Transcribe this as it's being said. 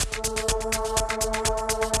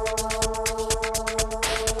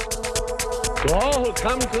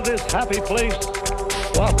come to this happy place,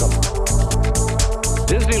 welcome.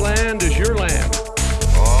 Disneyland is your land.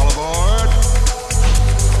 All aboard.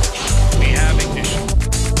 We have ignition.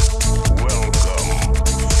 Welcome,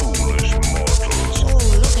 foolish mortals. Oh,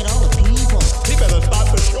 look at all the people. He better start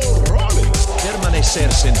the show rolling. Permanecer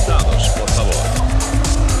sentados, por favor.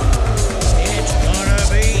 It's gonna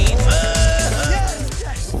be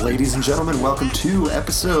fun. Ladies and gentlemen, welcome to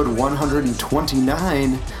episode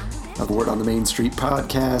 129 of the Word on the Main Street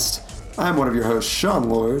podcast. I'm one of your hosts, Sean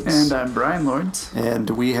Lords. And I'm Brian Lords. And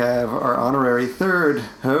we have our honorary third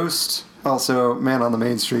host, also man on the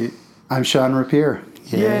Main Street. I'm Sean Rapier.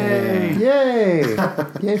 Yay! Yay!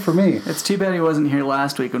 Yay for me. It's too bad he wasn't here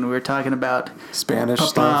last week when we were talking about Spanish Papa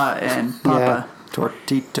stuff. and Papa.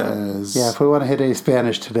 Tortitas. Yeah, if we want to hit any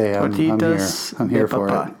Spanish today, I'm here. Tortitas I'm here de for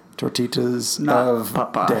papa. it. Tortitas Not of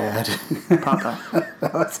Papa. Dad. Papa.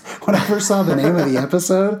 When I first saw the name of the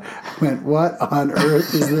episode, I went, what on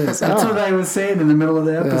earth is this? That's what I was saying in the middle of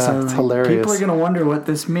the episode. it's hilarious. People are going to wonder what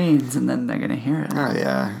this means, and then they're going to hear it. Oh,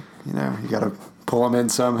 yeah. You know, you got to pull them in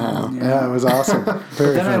somehow. Yeah, it was awesome.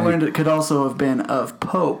 Very Then I funny. learned it could also have been of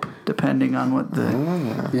Pope, depending on what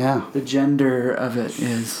Yeah. the gender of it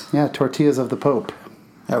is. Yeah, tortillas of the Pope.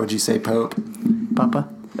 How would you say Pope Papa,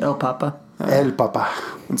 El Papa. El Papa.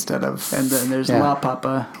 instead of... And then there's Yeah. La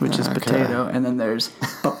Papa, which is Okay. potato. And then there's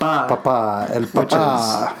Papa, Papa. El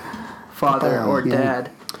Papa. father Papa, or yeah. dad.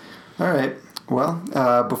 All right. Well,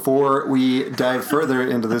 before we dive further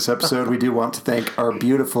into this episode, we do want to thank our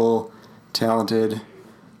beautiful, talented,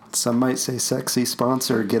 some might say sexy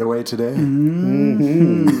sponsor, Getaway Today.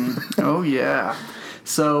 Oh, yeah.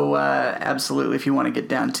 So, absolutely, if you want to get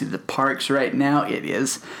down to the parks right now, it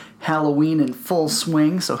is Halloween in full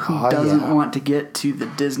swing. So, who Oh, doesn't yeah. want to get to the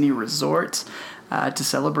Disney resorts to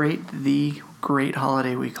celebrate the great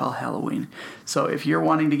holiday we call Halloween? So, if you're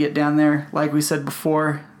wanting to get down there, like we said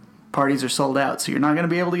before, parties are sold out. So, you're not going to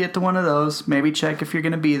be able to get to one of those. Maybe check if you're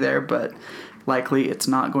going to be there, but likely it's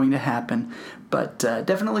not going to happen. But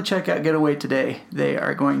definitely check out Getaway Today. They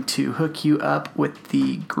are going to hook you up with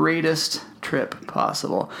the greatest trip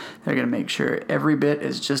possible. They're going to make sure every bit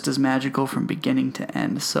is just as magical from beginning to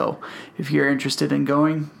end. So if you're interested in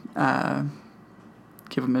going,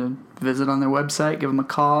 give them a visit on their website, give them a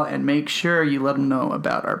call, and make sure you let them know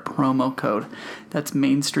about our promo code. That's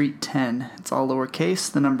Main Street 10. It's all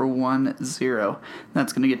lowercase, the number 10.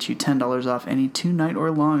 That's going to get you $10 off any 2-night or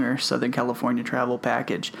longer Southern California travel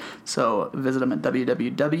package. So visit them at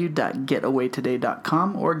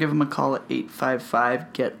www.getawaytoday.com or give them a call at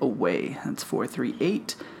 855-GET-AWAY. That's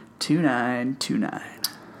 438-2929.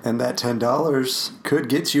 And that $10 could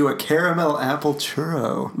get you a caramel apple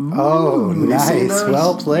churro. Oh, you seen nice. those?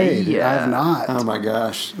 Well played. Yeah. I have not. Oh my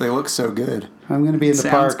gosh, they look so good. I'm going to be in the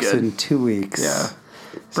Sounds parks good. in 2 weeks. Yeah.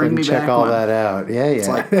 So Bring I can me check back all one. that out. Yeah, yeah. It's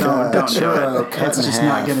like Don't do churro it. cut It's in just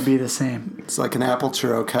half. not going to be the same. It's like an apple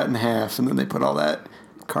churro cut in half, and then they put all that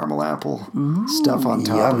caramel apple stuff on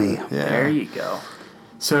top yummy. of it. Yeah. There you go.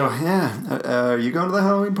 So, yeah, are you going to the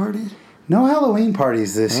Halloween party? No Halloween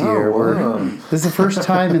parties this year. whoa. This is the first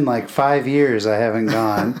time in like 5 years I haven't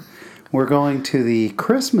gone. We're going to the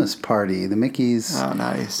Christmas party, the Mickey's Oh,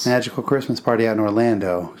 nice. Magical Christmas Party out in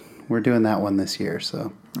Orlando. We're doing that one this year,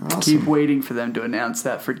 so Awesome. Keep waiting for them to announce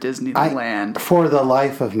that for Disneyland. for the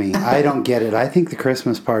life of me, I don't get it. I think the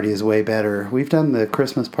Christmas party is way better. We've done the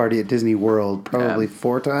Christmas party at Disney World probably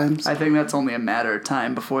 4 times. I think that's only a matter of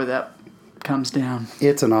time before that comes down.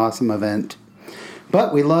 It's an awesome event.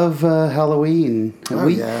 But we love Halloween. Oh,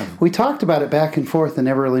 yeah. We talked about it back and forth and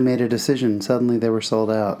never really made a decision. Suddenly they were sold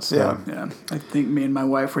out. So. Yeah. Yeah, I think me and my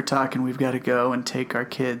wife were talking. We've got to go and take our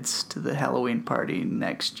kids to the Halloween party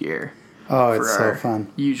next year. Oh, for it's so our fun.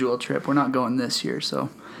 Usual trip. We're not going this year, so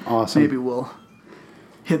Awesome. maybe we'll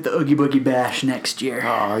hit the Oogie Boogie Bash next year.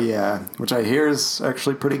 Oh, yeah, which I hear is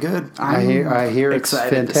actually pretty good. I hear it's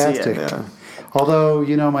excited to see it. fantastic. Yeah. Although,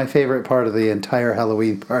 you know, my favorite part of the entire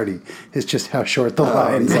Halloween party is just how short the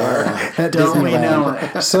lines are at Don't we Disneyland. know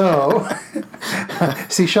it? So,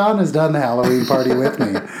 see, Sean has done the Halloween party with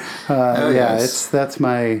me. Yeah, yes. that's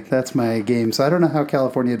my game. So I don't know how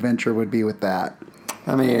California Adventure would be with that.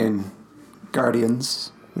 I mean,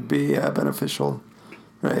 Guardians would be beneficial,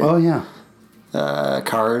 right? Oh yeah,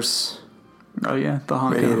 Cars, Oh yeah, the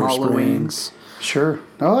honking Radiator Halloween. Springs, sure.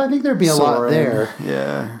 Oh, I think there'd be a lot Soarin'. there.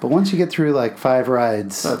 Yeah, But once you get through like 5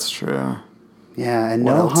 rides, that's true. yeah, and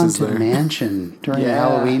What no else is Haunted there? Mansion during the Yeah.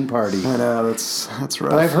 Halloween party. I know that's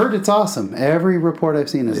rough. But I've heard it's awesome. Every report I've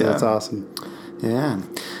seen is Yeah. that it's awesome. Yeah.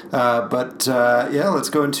 Let's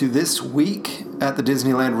go into this week at the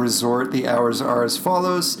Disneyland Resort. The hours are as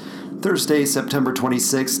follows. Thursday, September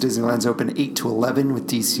 26th, Disneyland's open 8 to 11 with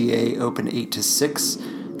DCA open 8 to 6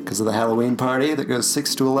 because of the Halloween party that goes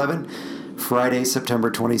 6 to 11. Friday, September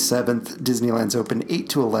 27th, Disneyland's open 8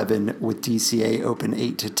 to 11 with DCA open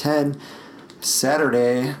 8 to 10.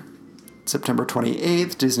 Saturday, September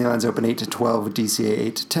 28th, Disneyland's open 8 to 12 with DCA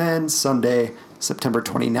 8 to 10. Sunday, September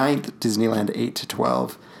 29th, Disneyland 8 to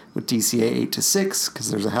 12 with DCA 8 to 6 because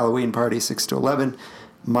there's a Halloween party 6 to 11.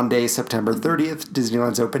 Monday, September 30th,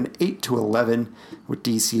 Disneyland's open 8 to 11 with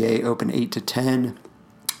DCA open 8 to 10.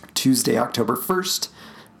 Tuesday, October 1st,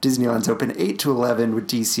 Disneyland's open 8 to 11 with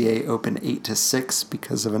DCA open 8 to 6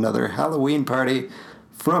 because of another Halloween party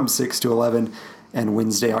from 6 to 11. And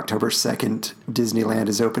Wednesday, October 2nd, Disneyland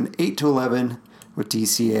is open 8 to 11 with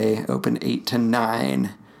DCA open 8 to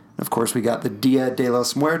 9. Of course, we got the Dia de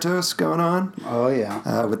los Muertos going on. Oh,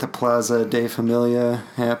 yeah. With the Plaza de Familia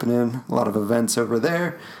happening. A lot of events over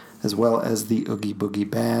there, as well as the Oogie Boogie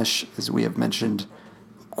Bash, as we have mentioned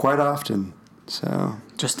quite often. So,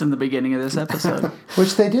 Just in the beginning of this episode.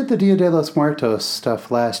 Which they did the Dia de los Muertos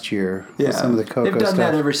stuff last year. Yeah. With some of the Coco They've done stuff.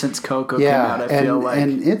 that ever since Coco came out, I feel like.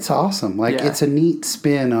 And it's awesome. Like, Yeah. it's a neat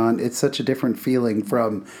spin on, it's such a different feeling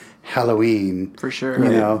from Halloween. For sure. You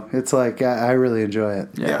Right. know, it's like, I really enjoy it.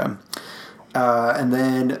 yeah. And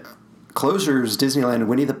then closures, Disneyland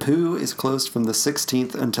Winnie the Pooh is closed from the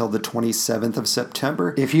 16th until the 27th of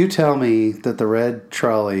September. If you tell me that the red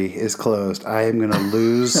trolley is closed, I am going to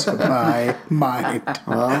lose my mind.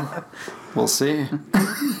 Well, we'll see.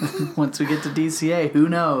 Once we get to DCA, who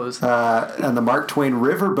knows? And the Mark Twain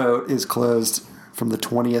Riverboat is closed from the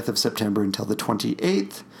 20th of September until the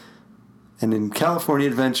 28th. And in California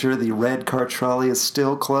Adventure, the red car trolley is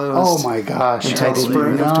still closed. Oh my gosh, Until I did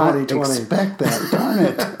spring of not 2020. expect that. Darn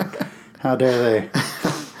it. How dare they?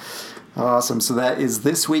 Awesome. So that is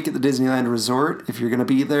this week at the Disneyland Resort. If you're going to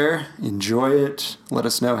be there, enjoy it. Let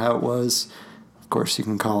us know how it was. Of course, you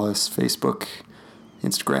can call us, Facebook,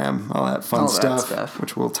 Instagram, all that fun All that stuff, stuff.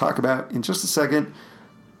 which we'll talk about in just a second.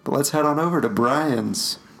 But let's head on over to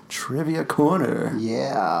Brian's Trivia Corner.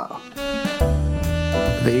 Yeah.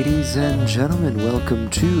 Ladies and gentlemen, welcome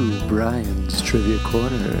to Brian's Trivia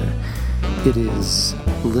Corner. It is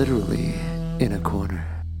literally in a corner.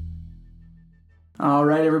 All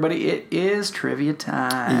right, everybody, it is trivia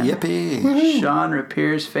time. Yippee! Sean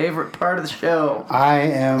Rapier's favorite part of the show. I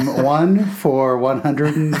am 1 for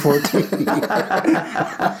 114.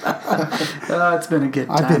 Oh, it's been a good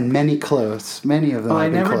time. I've been many close. Many of them. Well, I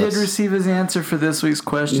I've been never did close. receive his answer for this week's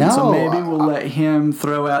question, so No, maybe we'll let him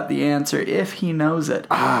throw out the answer if he knows it.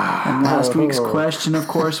 And last week's question, of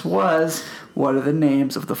course, was, what are the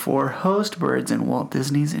names of the 4 host birds in Walt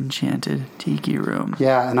Disney's Enchanted Tiki Room?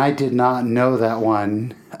 Yeah, and I did not know that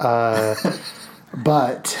one.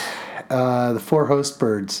 But the 4 host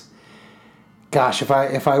birds. Gosh, if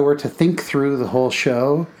I were to think through the whole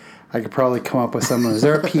show, I could probably come up with someone. Is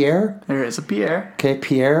there a Pierre? There is a Pierre. Okay,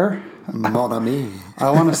 Pierre. Mon ami. I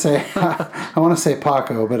want to say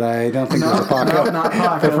Paco, but I don't think there's a Paco. No, not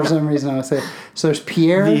But Paco. for some reason, I would say so. There's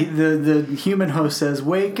Pierre. The human host says,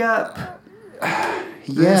 "Wake up."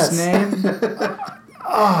 Yes. This name.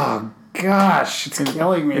 Gosh, it's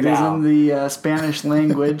killing me It is now. in the Spanish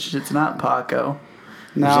language. It's not Paco.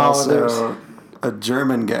 There's No, there's. also a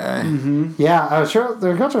German guy. Yeah, sure.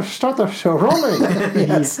 We got to start the show rolling.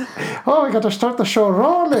 Yes. Oh, we got to start the show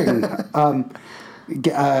rolling.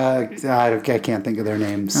 I can't think of their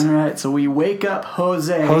names. All right, so we wake up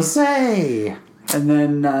Jose, Jose. and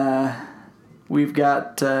then we've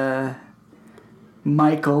got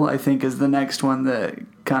Michael. I think is the next one that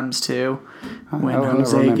comes to when I don't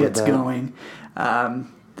Jose remember gets that. going.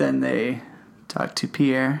 Then they talk to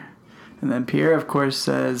Pierre, and then Pierre, of course,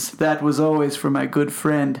 says, "That was always for my good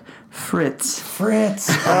friend Fritz." Fritz.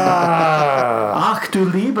 Ach du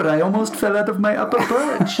Lieber, I almost fell out of my upper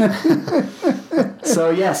perch. So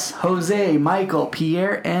yes, Jose, Michael,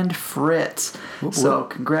 Pierre, and Fritz. So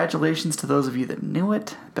congratulations to those of you that knew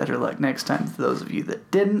it. Better luck next time to those of you that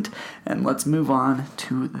didn't. And let's move on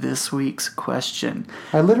to this week's question.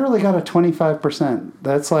 I literally got a 25%.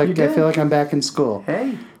 That's like, You I did? feel like I'm back in school.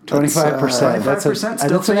 Hey, 25%. 25% still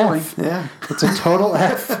that's an failing. F. Yeah. It's a total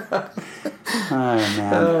F. Oh,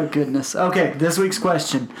 man. Oh, goodness. Okay, this week's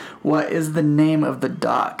question. What is the name of the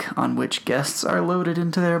dock on which guests are loaded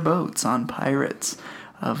into their boats on Pirates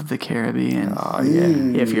of the Caribbean? Oh,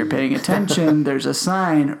 yeah. If you're paying attention, there's a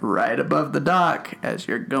sign right above the dock. As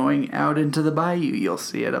you're going out into the bayou, you'll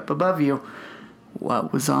see it up above you.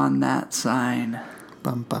 What was on that sign?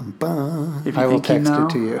 Bum, bum, bum. If I will think you text know. it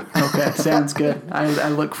to you. Okay, sounds good. I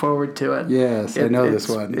look forward to it. Yes, I know this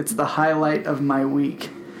it's- one. It's the highlight of my week.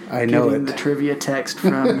 I know getting it. the trivia text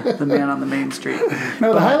from the man on the main street.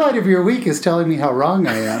 No, the highlight of your week is telling me how wrong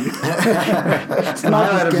I am. It's the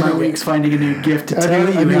highlight of my week's finding a new gift to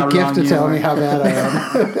tell you a new how gift wrong to you tell are. me how bad I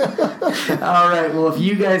am. All right. Well, if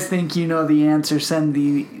you guys think you know the answer, send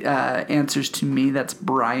the answers to me. That's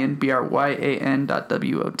Brian,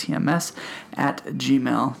 BRYAN.WOTMS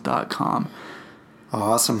 @gmail.com.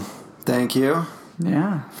 Awesome. Thank you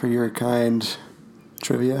Yeah. for your kind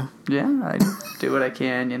trivia. Yeah. I do what I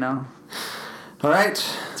can, you know. All right.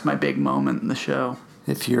 It's my big moment in the show.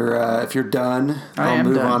 If you're done, I I'll am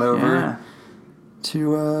move done. on over Yeah.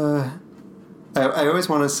 to. I always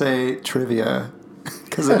want to say trivia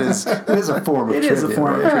because it is a form of It trivia. is a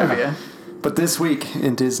form of right? trivia. But this week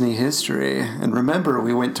in Disney history, and remember,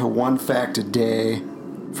 we went to one fact a day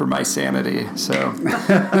for my sanity. So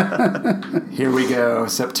here we go.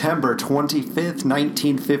 September 25th,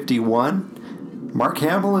 1951. Mark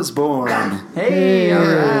Hamill is born. Hey, all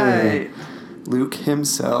right. Luke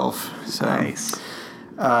himself. So, Nice.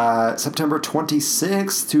 September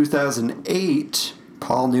 26th, 2008.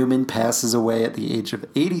 Paul Newman passes away at the age of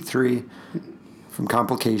 83 from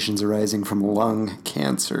complications arising from lung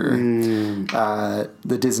cancer.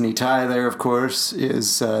 The Disney tie there, of course,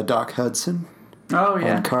 is Doc Hudson Oh,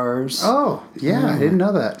 yeah. on Cars. Oh, yeah, I didn't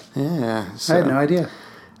know that. Yeah. I had no idea.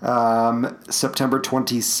 September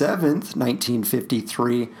 27th,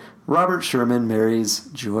 1953. Robert Sherman marries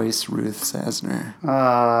Joyce Ruth Zasner.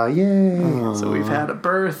 Yay. So we've had a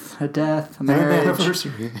birth, a death, a And marriage.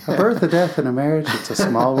 anniversary. A birth, a death, and a marriage. It's a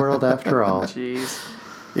small world after all. Jeez.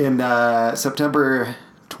 In September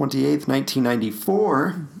 28th,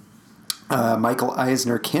 1994, Michael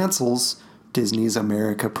Eisner cancels Disney's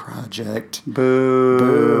America project.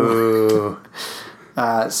 Boo.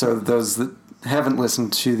 So those that haven't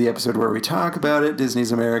listened to the episode where we talk about it,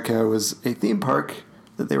 Disney's America was a theme park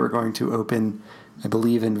that they were going to open, I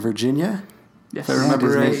believe, in Virginia. Yes. If I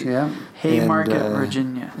remember Disney, right. yeah. Haymarket, And,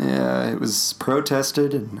 Virginia. Yeah, it was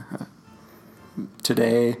protested, and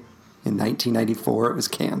today, in 1994, it was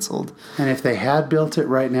canceled. And if they had built it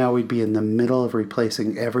right now, we'd be in the middle of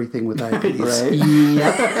replacing everything with IPs. Right?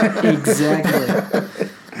 Yep, exactly.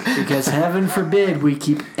 Because heaven forbid we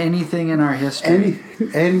keep anything in our history.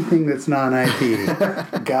 Anything that's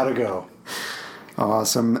non-IP, gotta go.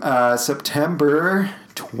 Awesome. September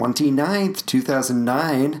 29th,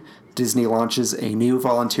 2009, Disney launches a new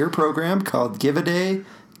volunteer program called Give a Day,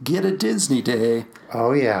 Get a Disney Day,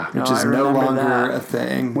 Oh, yeah. which Oh, is I no remember longer that. a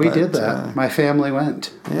thing. We but, did that. My family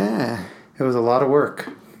went. Yeah. It was a lot of work,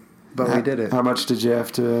 but we did it. How much did you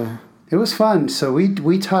have to... It was fun. So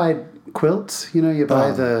we tied quilts. You know, you buy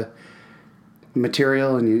Oh. the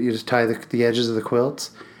material and you just tie the edges of the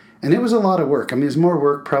quilts. And it was a lot of work. I mean, it was more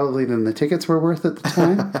work probably than the tickets were worth at the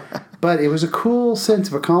time. But it was a cool sense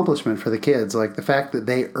of accomplishment for the kids. Like the fact that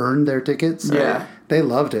they earned their tickets. Yeah. They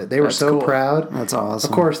loved it. They were That's so cool. proud. That's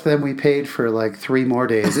awesome. Of course, then we paid for like 3 more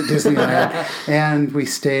days at Disneyland. And we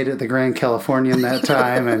stayed at the Grand Californian that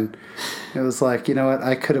time. And it was like, you know what?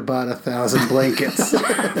 I could have bought 1,000 blankets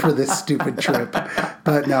for this stupid trip.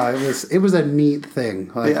 But no, it was a neat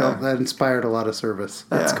thing. Like Yeah. that inspired a lot of service.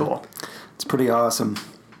 That's Yeah. cool. It's pretty awesome.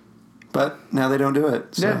 But now they don't do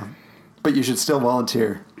it. So. Yeah. But you should still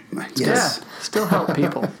volunteer. Yes. Yeah, still help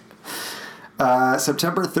people.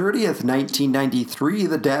 September 30th, 1993,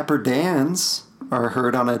 the Dapper Dans are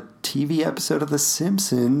heard on a TV episode of The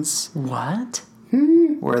Simpsons What?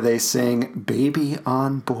 where they sing Baby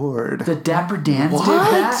on Board. The Dapper Dans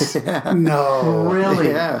did that? No. Really?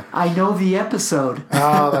 Yeah. I know the episode.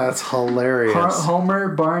 Oh, that's hilarious. Homer,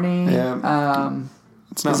 Barney, Yeah.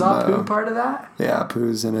 It's not is Apu part of that? Yeah,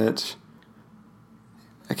 Pooh's in it.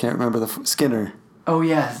 I can't remember the... Skinner. Oh,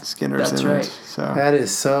 yeah. Skinner's That's in right. it. So. That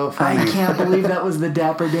is so funny. I can't believe that was the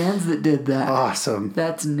Dapper Dans that did that. Awesome.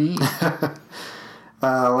 That's neat.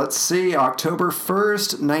 Let's see. October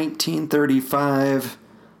 1st, 1935,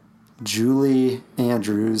 Julie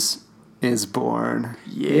Andrews is born.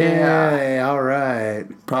 Yeah. Yay, all right.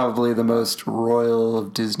 Probably the most royal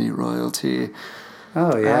of Disney royalty.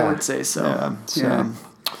 Oh, yeah. I would say so. So, Yeah.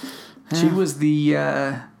 She was the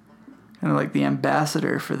kind of like the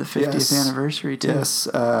ambassador for the 50th Yes. anniversary, too. Yes.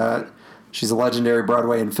 She's a legendary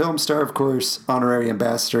Broadway and film star, of course, honorary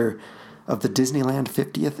ambassador of the Disneyland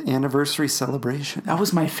 50th anniversary celebration. That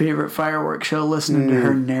was my favorite fireworks show, listening to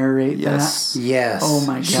her narrate Yes. Yes. Oh,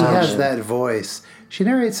 my She gosh. has that voice. She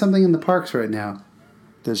narrates something in the parks right now.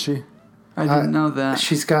 Did she? that. I didn't know that.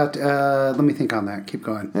 She's got, let me think on that. Keep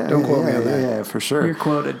going. Don't quote me on that. Yeah, for sure. You're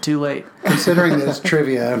quoted. Too late. Considering that it's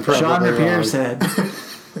trivia, I'm probably Sean Rapier wrong. said.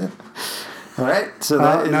 All right. So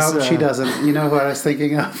that is... No, she doesn't. You know what I was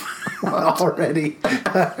thinking of already?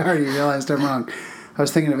 I already realized I'm wrong. I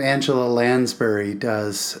was thinking of Angela Lansbury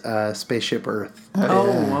does Spaceship Earth.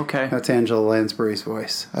 Oh, okay. That's Angela Lansbury's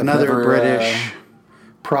voice. Another never, British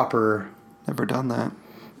proper. Never done that.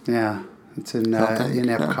 Yeah, it's in think,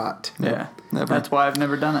 Epcot. Yeah. Never. That's why I've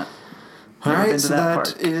never done it. All Never been right, to so that that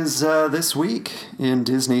park. is this week in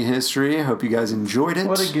Disney history. I hope you guys enjoyed it.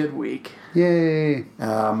 What a good week. Yay!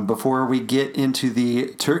 Before we get into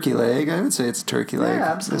the turkey leg, I would say it's a turkey leg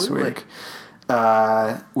Yeah, this absolutely. week.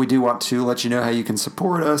 We do want to let you know how you can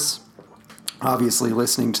support us. Obviously,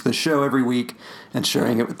 listening to the show every week and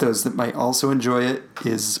sharing it with those that might also enjoy it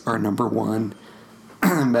is our number one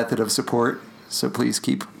method of support. So please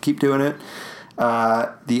keep doing it.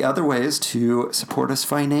 The other way is to support us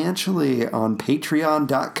financially on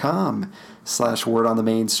patreon.com/Word on the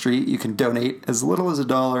Main Street. You can donate as little as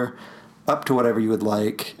 $1 up to whatever you would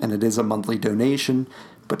like, and it is a monthly donation,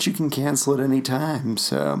 but you can cancel at any time.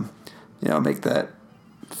 So, make that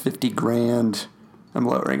 50 grand. I'm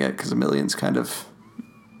lowering it because $1 million's kind of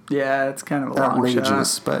Yeah, it's kind of a long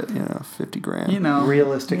outrageous, shot. but 50 grand.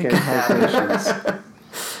 Realistic expectations.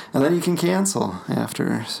 And then you can cancel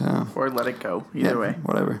after, so Or let it go. Either way.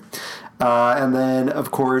 whatever. And then,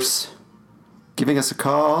 of course, giving us a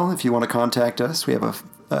call if you want to contact us. We have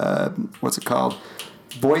a what's it called?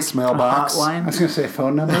 Voicemail box. I Hotline. was going to say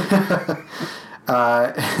phone number.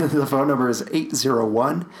 The phone number is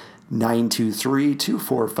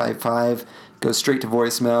 801-923-2455. Go straight to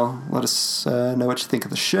voicemail. Let us know what you think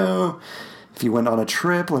of the show. If you went on a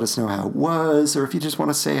trip, let us know how it was. Or if you just want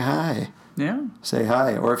to say hi, Yeah. say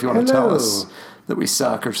hi. Or if you want to tell Hello. us that we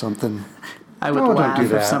suck or something. I would Oh, don't laugh do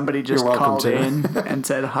if that. somebody just You're welcome called to. in and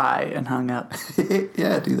said hi and hung up.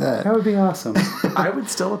 Yeah, do that. That would be awesome. I would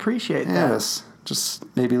still appreciate that. Yes. Just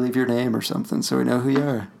maybe leave your name or something so we know who you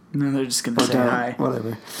are. No, they're just going to Or say don't, hi.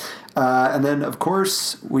 whatever. And then, of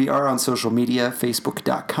course, we are on social media,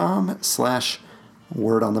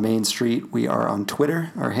 facebook.com/Word on the Main Street. We are on Twitter.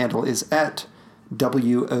 Our handle is at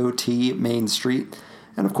WOT Main Street.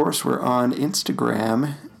 And, of course, we're on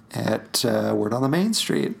Instagram at Word on the Main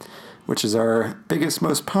Street, which is our biggest,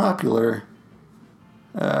 most popular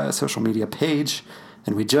social media page.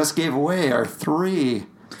 And we just gave away our 3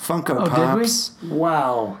 Funko Oh, did we? Pops.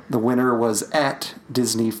 Wow. The winner was at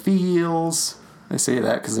Disney Feels. I say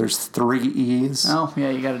that because there's 3 E's. Oh, yeah,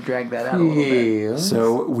 you got to drag that out a little bit.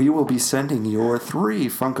 So we will be sending your 3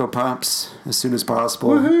 Funko Pops as soon as possible.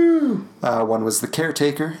 Woohoo! One was the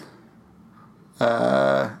Caretaker.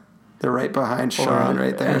 They're right behind Sean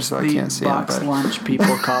right there, As so I the can't see him. box But lunch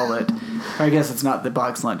people call it. Or I guess it's not the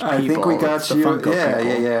box lunch people. I think we got it's the you. Funko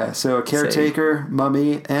people, Yeah. So a Caretaker,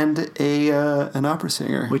 Mummy, and an opera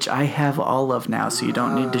singer. Which I have all of now, so you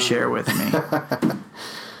don't need to share with me.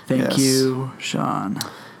 Thank Yes. you, Sean.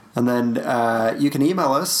 And then you can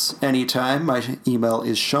email us anytime. My email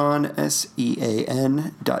is Sean,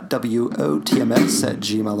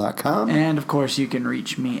 SEAN.WOTMS@gmail.com. And of course, you can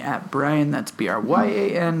reach me at Brian, that's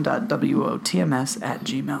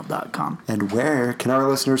BRYAN.WOTMS@gmail.com. And where can our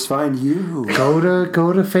listeners find you? Go to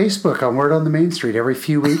Facebook on Word on the Main Street. Every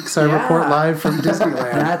few weeks I report live from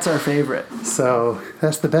Disneyland. That's our favorite. So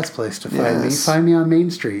that's the best place to find me. Yes. Find me on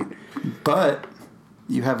Main Street. But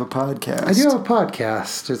you have a podcast. I do have a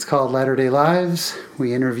podcast. It's called Latter-day Lives.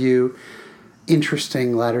 We interview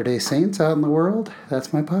interesting Latter-day Saints out in the world.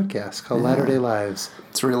 That's my podcast called Latter-day Lives.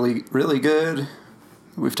 It's really, really good.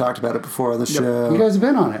 We've talked about it before on the show. You guys have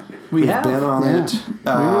been on it. We We've have. been on Yeah. it.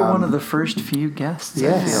 We were one of the first few guests. I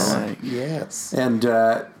Yes. feel like. Yes. And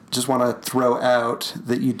just want to throw out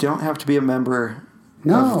that you don't have to be a member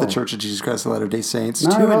No. of the Church of Jesus Christ of Latter-day Saints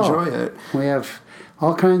Not to at all. enjoy it. We have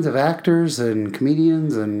all kinds of actors and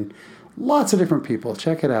comedians and lots of different people.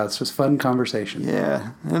 Check it out. It's just fun conversation. Yeah.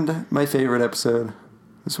 And my favorite episode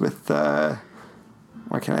was with, why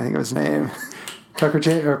can't I think of his name? Parker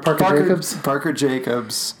Jacobs. Parker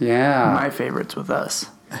Jacobs. Yeah. My favorites with us.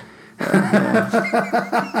 It's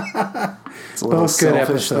a little Both good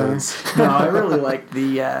selfish there. episodes. No, I really liked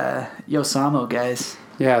the Yosamo guys.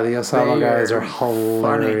 Yeah, the Osama They guys are are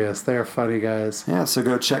hilarious. They're funny guys. Yeah, so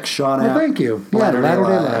go check Sean Well, out. thank you. Yeah, Latter-day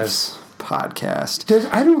Latter-day Lives podcast.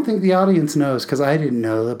 I don't think the audience knows because I didn't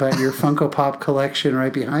know about your Funko Pop collection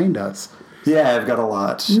right behind us. Yeah, I've got a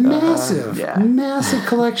lot. Massive, yeah. massive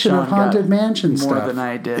collection of Sean got Haunted Mansion more stuff. than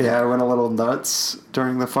I did. Yeah, I went a little nuts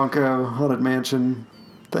during the Funko Haunted Mansion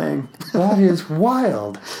thing. That is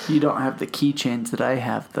wild. You don't have the keychains that I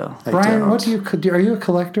have, though. I Brian, don't. what do you? Are you a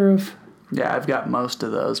collector of? Yeah, I've got most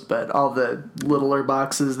of those, but all the littler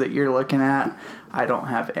boxes that you're looking at, I don't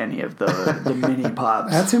have any of the mini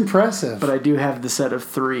pops. That's impressive. But I do have the set of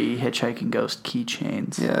 3 Hitchhiking Ghost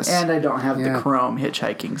keychains. Yes. And I don't have Yeah. the Chrome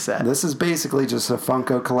Hitchhiking set. This is basically just a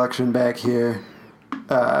Funko collection back here.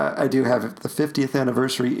 I do have the 50th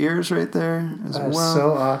anniversary ears right there as That's well.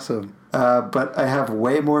 so awesome. But I have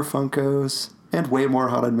way more Funkos and way more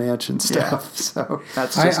Haunted Mansion stuff. So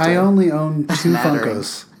That's just I only own 2 mattering.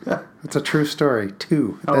 Funkos. It's a true story.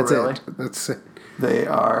 2. Oh, That's really? it. That's it. they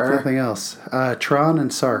are. Nothing else. Tron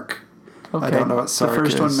and Sark. okay. I don't know what The Sark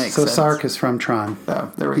first one is. makes So sense. Sark is from Tron.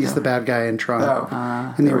 Oh, there we He's go. the bad guy in Tron.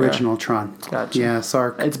 Oh. in the there we go. original Tron. Gotcha. Yeah,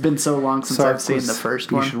 Sark. It's been so long since Sark I've seen was- the first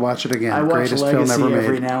You one. should watch it again. I watch Greatest Legacy film ever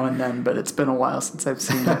every made. now and then, but it's been a while since I've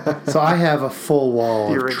seen it. So I have a full wall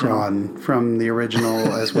The of original. Tron from the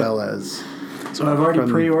original as well as So I've already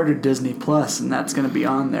pre-ordered Disney Plus, and that's going to be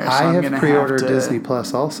on there. So I I'm have gonna pre-ordered have to, Disney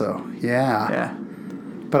Plus also. Yeah. Yeah,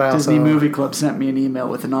 But I Disney also Movie Club sent me an email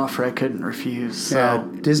with an offer I couldn't refuse. So Yeah,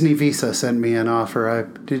 Disney Visa sent me an offer.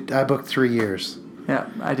 I booked 3 years. yeah,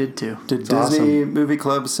 I did too. Did It's Disney Movie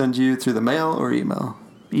Club send you through the mail or email?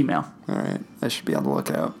 Email. All right. I should be on the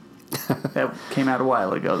lookout. That came out a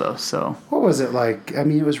while ago though, so What was it like? I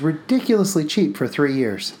mean, it was ridiculously cheap for 3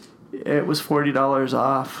 years. it was $40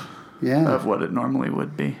 off Yeah, of what it normally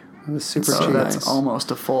would be. it was super So cheap. that's Nice. almost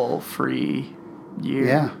a full free year.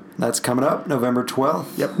 Yeah. That's coming up November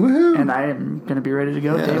 12th. Yep. Woohoo! And I am going to be ready to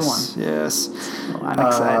go day one. Yes. Yes. So I'm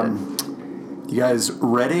excited. You guys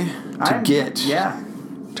ready to get Yeah.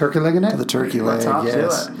 Turkey leg in it? the turkey leg? Let's hop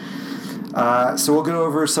Yes. to it. So we'll go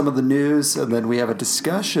over some of the news, and then we have a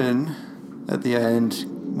discussion at the end.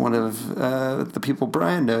 One of the people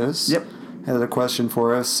Brian knows Yep. had a question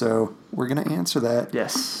for us, so we're going to answer that.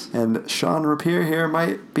 Yes. And Sean Rapier here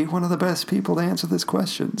might be one of the best people to answer this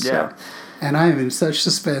question. So. Yeah. And I am in such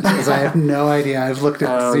suspense because I have no idea. I've looked at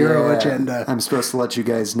Oh, zero yeah. agenda. I'm supposed to let you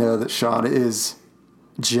guys know that Sean is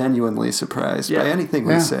genuinely surprised by Yeah. anything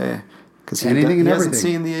we Yeah. say. Because he, Anything and hasn't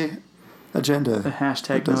everything. seen the agenda. The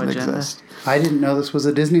hashtag It doesn't no agenda. exist. I didn't know this was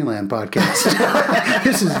a Disneyland podcast.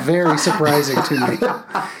 This is very surprising to me.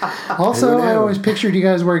 Also, Who I knew? always pictured you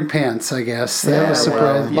guys wearing pants, I guess. That Yeah, was well,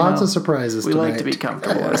 surprising. you Lots know, of surprises We tonight. like to be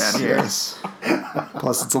comfortable Yes, around here. yes.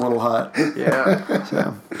 Plus, it's a little hot. Yeah.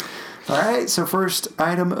 So. All right, so first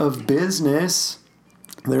item of business.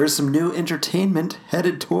 There is some new entertainment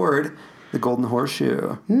headed toward the Golden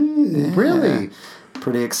Horseshoe. Really?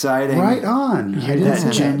 Pretty exciting. Right on. I Hear didn't see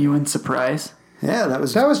that genuine surprise? Yeah, that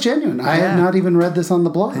was That was genuine. I had Yeah. not even read this on the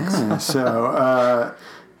blogs. Yeah, so,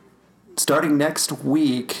 starting next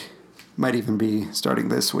week, might even be starting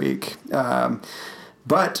this week,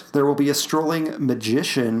 but there will be a strolling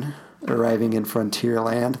magician arriving in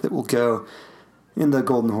Frontierland that will go in the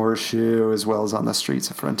Golden Horseshoe as well as on the streets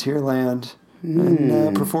of Frontierland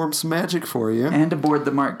and perform some magic for you. And aboard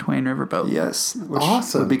the Mark Twain riverboat. Yes, which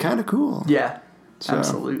Awesome. would be kind of cool. Yeah.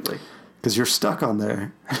 Absolutely. Because you're stuck on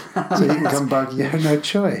there. So you can come back. You have no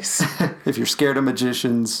choice. If you're scared of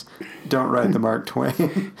magicians, don't ride the Mark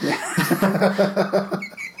Twain.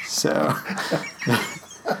 So,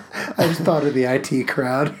 I just thought of the IT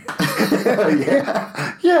crowd.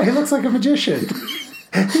 Yeah, he looks like a magician.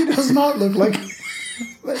 He does not look like a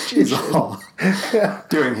he's magician. all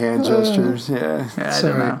doing hand gestures. Yeah. Yeah, I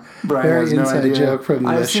Sorry. don't know. Brian Very has no inside idea. joke from the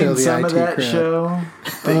I've show seen The some IT of that crowd. show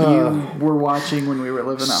that you were watching when we were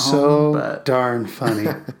living at home. So But darn funny.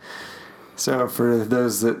 So, for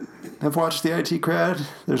those that have watched the IT crowd,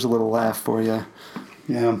 there's a little laugh for you.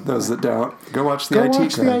 Yeah. Those that don't, go watch the Go IT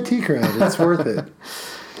watch crowd. the IT crowd. It's worth it.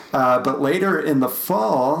 But later in the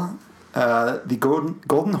fall, the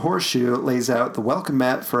Golden Horseshoe lays out the welcome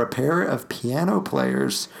mat for a pair of piano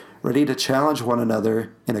players ready to challenge one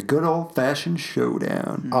another in a good old-fashioned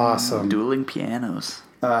showdown. Awesome. dueling pianos.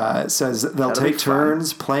 It says they'll That'll be take fun.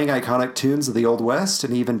 turns playing iconic tunes of the Old West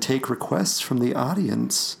and even take requests from the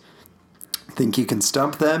audience. Think you can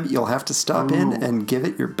stump them? You'll have to stop in and give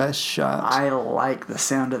it your best shot. I like the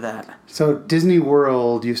sound of that. So Disney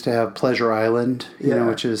World used to have Pleasure Island, you know, Yeah.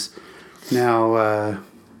 which is now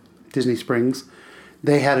Disney Springs.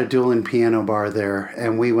 They had a dueling piano bar there,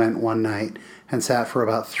 and we went one night and sat for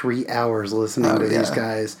about 3 hours listening to these yeah.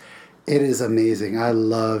 guys. It is amazing. I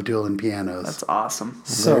love dueling pianos. That's awesome.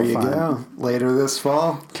 so there you fun. go. Later this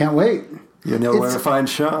fall, Can't wait. you know where It's- to find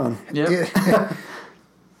Sean. Yep.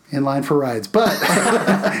 In line for rides, but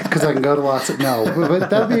because I can go to lots of but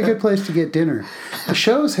that'd be a good place to get dinner. The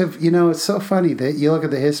shows have, it's so funny that you look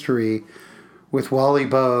at the history with Wally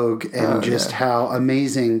Bogue and just how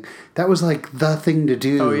amazing that was, like the thing to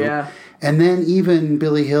do. Oh, yeah. And then even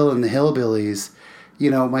Billy Hill and the Hillbillies,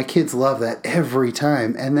 my kids love that every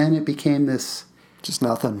time, and then it became this Just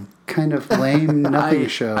nothing. kind of lame nothing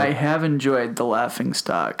show. I have enjoyed the Laughing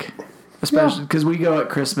Stock. Especially because we go at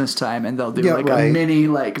Christmas time and they'll do Yeah, like a right. mini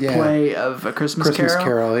Yeah. play of A Christmas Christmas Carol,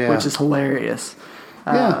 Carol, yeah. which is hilarious.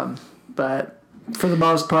 Yeah. But for the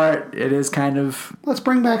most part, it is kind of Let's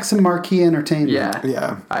bring back some marquee entertainment.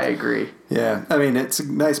 Yeah. I agree. Yeah. I mean, it's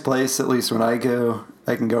a nice place. At least when I go,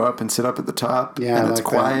 I can go up and sit up at the top. Yeah, and I it's like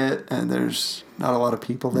quiet, and there's not a lot of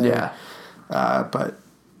people there. Yeah. But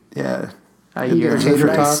yeah, I Tater yearn. there's a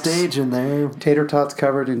nice tots. stage in there. Tater tots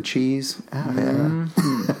covered in cheese. Oh,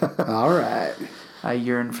 yeah. All right. I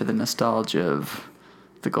yearn for the nostalgia of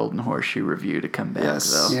the Golden Horseshoe Review to come back.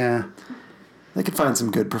 Yes. Though. Yeah. They could find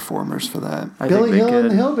some good performers for that. I Billy think they Hill and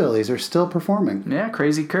the could. Hillbillies are still performing. Yeah,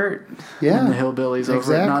 Crazy Kurt. Yeah. And the Hillbillies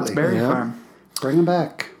over at Knott's Exactly. Berry Yeah. Farm. Bring them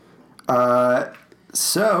back.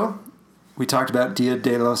 So, we talked about Dia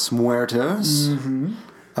de los Muertos.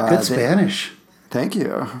 Good Spanish. Thank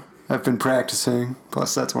you. I've been practicing.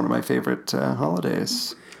 Plus, that's one of my favorite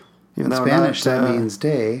holidays. Even In though Spanish, not, that means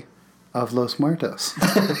Day of los Muertos.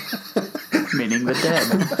 Meaning the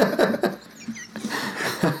dead.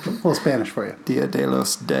 A little Spanish for you. Dia de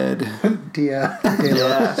los Dead. Dia de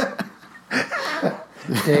los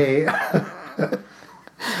Day.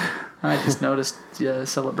 I just noticed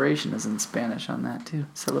celebration is in Spanish on that too.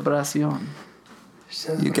 Celebración.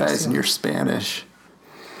 You guys and your Spanish.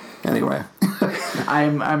 Anyway,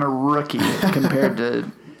 I'm a rookie compared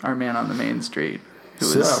to our man on the main street who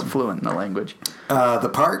is So- fluent in the language. the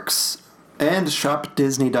parks and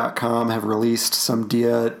ShopDisney.com have released some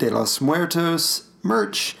Dia de los Muertos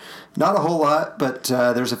merch. Not a whole lot, but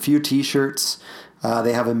there's a few T-shirts.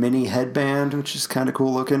 They have a mini headband, which is kind of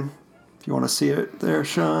cool looking. If you want to see it there,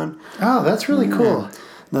 Sean. Oh, that's really cool.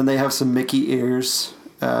 Then they have some Mickey ears.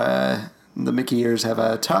 The Mickey ears have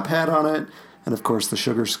a top hat on it, and of course the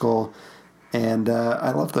sugar skull. And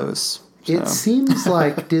I love those. It So, seems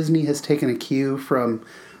like Disney has taken a cue from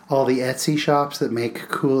all the Etsy shops that make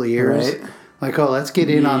cool ears. Right. Like, oh, let's get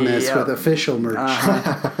in on this Yep. with official merch.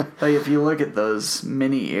 Like if you look at those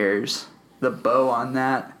mini ears, the bow on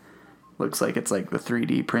that looks like it's like the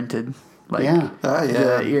 3D printed. Like Yeah. Oh, yeah.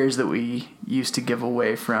 the ears that we used to give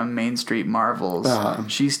away from Main Street Marvels.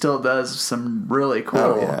 She still does some really cool.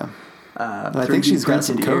 oh yeah. And I think 3D she's got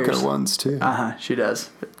some printed Coco ears. ones too. She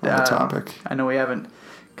does. On the topic. I know we haven't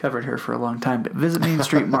covered her for a long time, but visit Main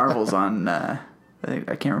Street Marvels on.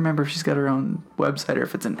 I can't remember if she's got her own website or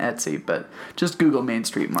if it's an Etsy, but just Google Main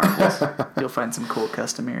Street Marvels. You'll find some cool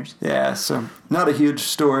custom ears. Yeah, so not a huge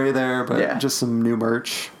story there, but Yeah. just some new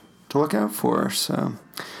merch to look out for. So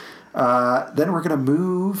then we're gonna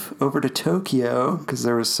move over to Tokyo because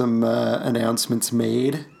there was some announcements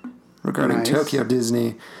made regarding Nice. Tokyo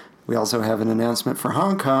Disney. We also have an announcement for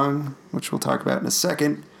Hong Kong, which we'll talk about in a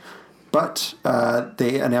second. But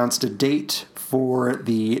they announced a date for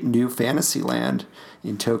the new Fantasyland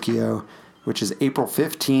in Tokyo, which is April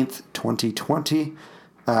 15th, 2020.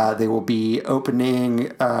 They will be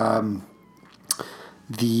opening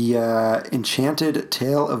the Enchanted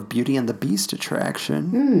Tale of Beauty and the Beast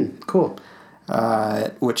attraction, Cool.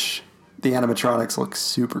 which the animatronics look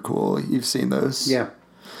super cool. You've seen those. Yeah.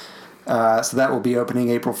 So that will be opening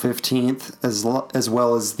April 15th, as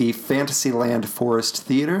well as the Fantasyland Forest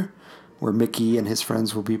Theater, where Mickey and his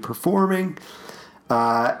friends will be performing.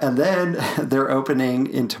 And then they're opening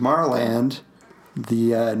in Tomorrowland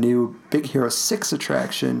the new Big Hero 6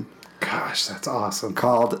 attraction Gosh, that's awesome.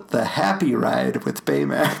 called the Happy Ride with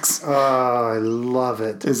Baymax. Oh, I love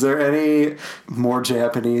it. Is there any more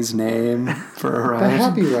Japanese name for a The ride?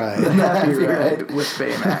 Happy Ride. Happy Ride with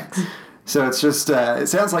Baymax. So it's just, it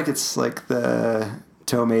sounds like it's like the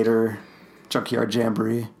Tow Mater Junkyard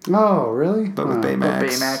Jamboree, Oh, really? but with Oh, Baymax. But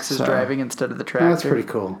Baymax is So driving instead of the tractor. That's pretty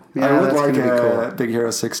cool. Yeah, I would that's like gonna be a cool. Big Hero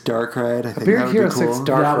 6 Dark Ride. I think Big that would Hero be cool. 6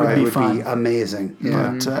 Dark That would Ride be would fun. be amazing.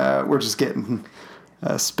 Yeah. But we're just getting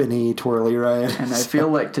a spinny, twirly ride. And I feel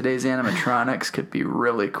like today's animatronics could be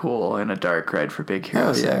really cool in a dark ride for Big Hero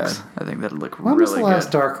Oh, 6. yeah. I think that'd look When was really the last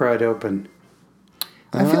good. Dark Ride open?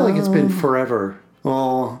 I feel like it's been forever.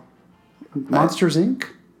 Well, Monsters Inc.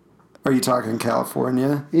 are you talking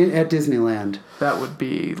California? At Disneyland. That would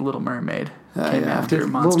be Little Mermaid. Came yeah. after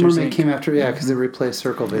Little Monsters Mermaid Inc. came after, yeah, because they replaced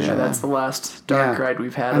Circle Vision. Yeah, that's the last dark Yeah. ride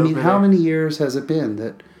we've had I mean, over how there. many years has it been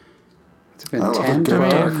that it's been I love a 10, good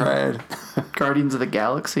 12? dark ride. Guardians of the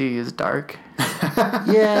Galaxy is dark.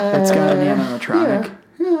 Yeah. It's got an animatronic.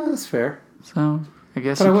 Yeah, that's fair. So I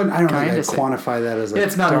guess But I you don't think kinda I'd say- quantify that as a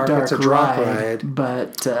It's not a dark it's a drop ride, ride.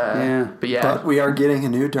 but Yeah. but yeah, But we are getting a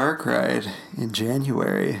new dark ride in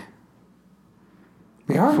January.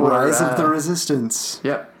 We are. For- Rise of the Resistance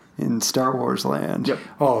yep, in Star Wars Land. yep.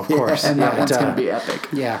 Oh, of course. And that yeah, one's duh. gonna be epic.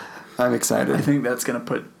 Yeah. I'm excited. I think that's gonna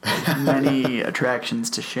put many attractions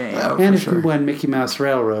to shame. Oh, And for if sure. you went Mickey Mouse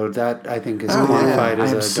Railroad, that I think is Oh, qualified I'm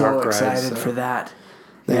as a so dark ride. excited so. for that.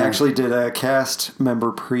 They Yeah. actually did a cast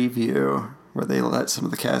member preview where they let some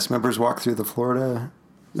of the cast members walk through the Florida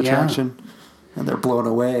attraction, and they're blown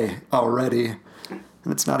away already.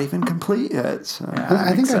 And it's not even complete yet. So.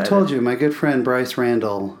 I think I told you, my good friend Bryce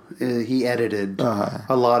Randall, he edited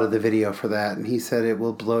a lot of the video for that, and he said it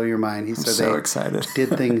will blow your mind. He said so they excited. did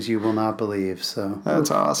things you will not believe. So That's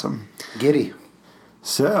awesome. giddy.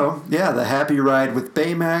 So, yeah, the Happy Ride with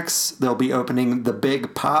Baymax. They'll be opening the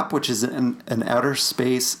Big Pop, which is an outer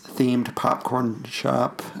space themed popcorn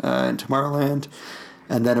shop in Tomorrowland.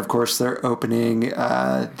 And then, of course, they're opening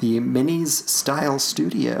the Minnie's Style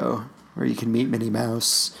Studio, where you can meet Minnie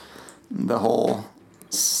Mouse. The whole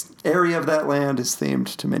area of that land is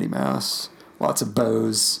themed to Minnie Mouse. Lots of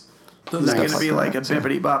bows. So it's going to be like a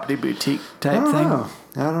bippity boppity boutique type thing.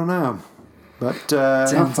 I don't know. But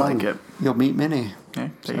Sounds like it. You'll meet Minnie. Okay,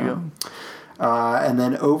 there you go. And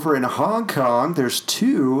then over in Hong Kong, there's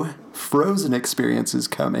 2 Frozen experiences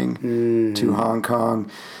coming to Hong Kong.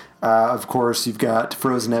 Of course, you've got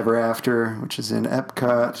Frozen Ever After, which is in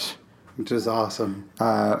Epcot. Which is awesome.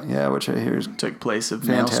 Which I hear is Took place of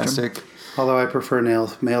Maelstrom. fantastic. Although I prefer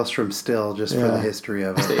Maelstrom still, just for the history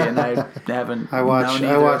of it. And I haven't. I watch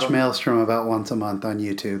known either of them. Maelstrom about once a month on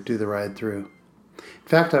YouTube. Do the ride through. In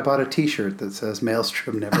fact, I bought a T-shirt that says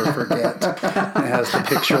 "Maelstrom Never Forget." It has the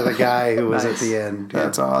picture of the guy who was at the end.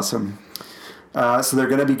 That's awesome. So they're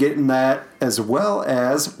going to be getting that, as well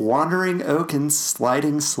as Wandering Oaken's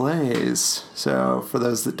Sliding Sleighs. So for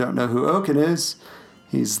those that don't know who Oaken is,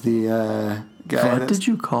 he's the guy. What did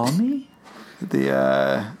you call me? The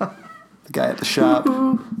guy at the shop,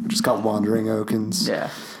 which is called Wandering Oaken's. Yeah.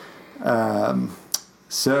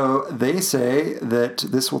 So they say that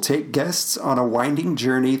this will take guests on a winding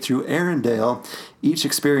journey through Arendelle. Each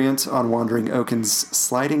experience on Wandering Oaken's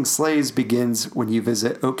Sliding Sleighs begins when you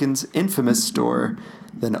visit Oaken's infamous store.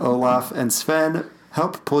 Then Olaf and Sven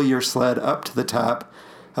help pull your sled up to the top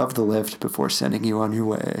of the lift before sending you on your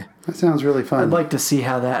way. That sounds really fun. I'd like to see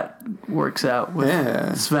how that works out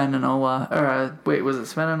with Sven and Olaf. Wait, was it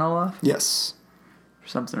Sven and Olaf? Yes. For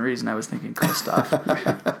some reason, I was thinking Kristoff.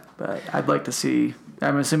 But I'd like to see.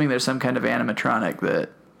 I'm assuming there's some kind of animatronic that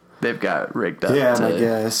they've got rigged up Yeah, to I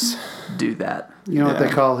guess. do that. You know what they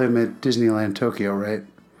call him at Disneyland Tokyo, right?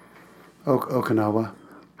 Okinawa.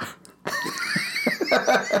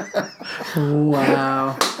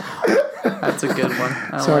 Wow. That's a good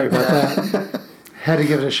one. Sorry about that. Had to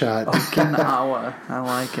give it a shot. Okinawa. I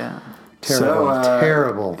like it. Terrible.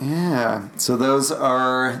 Terrible. Yeah. So those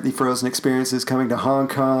are the Frozen experiences coming to Hong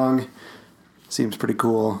Kong. Seems pretty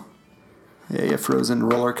cool. Yeah, you have Frozen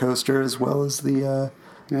roller coaster as well as the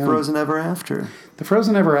Frozen Ever After. The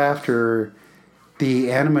Frozen Ever After, the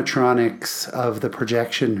animatronics of the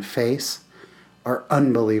projection face are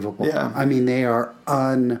unbelievable. Yeah. I mean, they are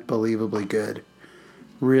unbelievably good.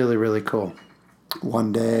 Really, really cool.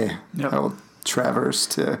 One day Yep. I will traverse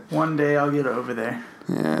to... One day I'll get over there.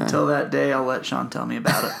 Yeah. Until that day, I'll let Sean tell me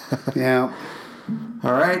about it. Yeah.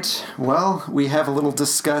 All right. Well, we have a little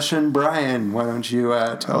discussion. Brian, why don't you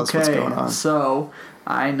tell us what's going on? So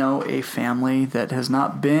I know a family that has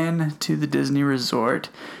not been to the Disney Resort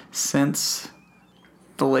since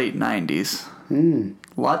the late 90s.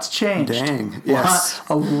 Lots changed. Dang. Yes.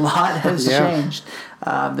 A lot has changed.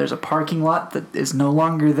 There's a parking lot that is no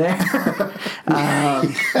longer there.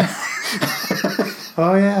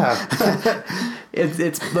 Oh, yeah.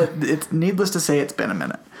 But it's needless to say, it's been a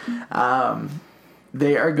minute.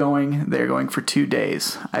 They're going for 2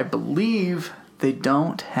 days. I believe they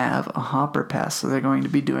don't have a hopper pass, so they're going to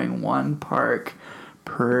be doing one park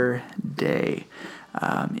per day.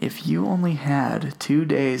 If you only had 2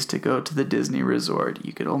 days to go to the Disney Resort,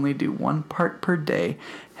 you could only do one park per day.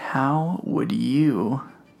 How would you,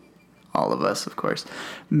 all of us, of course,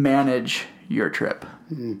 manage your trip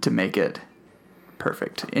to make it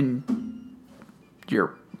perfect in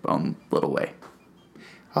your own little way?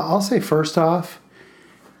 I'll say first off,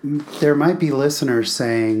 there might be listeners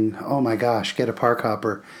saying, oh my gosh, get a park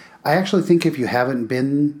hopper. I actually think if you haven't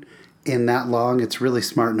been in that long, it's really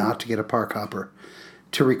smart not to get a park hopper.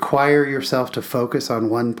 To require yourself to focus on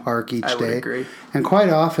one park each day. I would agree. And quite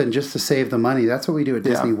often, just to save the money, that's what we do at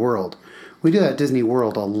Disney World. We do that at Disney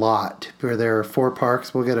World a lot, where there are 4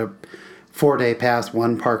 parks. We'll get a 4-day pass,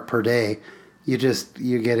 1 park per day. You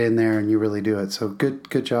get in there and you really do it. So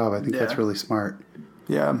good job. I think that's really smart.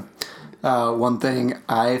 Yeah. One thing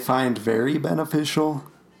I find very beneficial,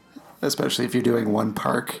 especially if you're doing one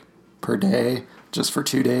park per day, just for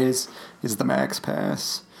 2 days, is the Max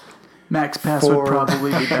Pass. Max Pass For would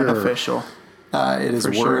probably be sure. beneficial. It is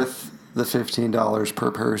For sure. worth the $15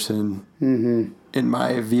 per person, in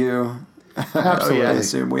my view. Absolutely. I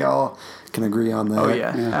assume we all can agree on that. Oh,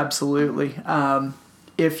 yeah, absolutely.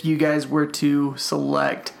 if you guys were to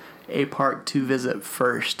select a park to visit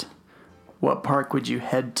first, what park would you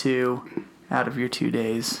head to out of your 2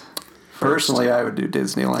 days? Personally, I would do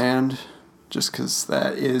Disneyland, just because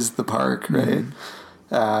that is the park, right?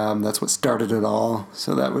 That's what started it all.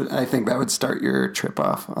 So I think that would start your trip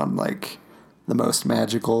off on like the most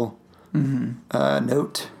magical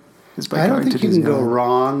note. Is by I don't going think to you can go Disneyland.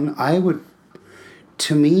 wrong.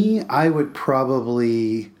 I would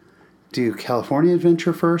probably do California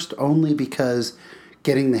Adventure first, only because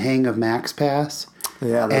getting the hang of Max Pass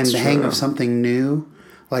Yeah, and that's the hang true. of something new,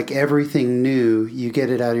 like everything new, you get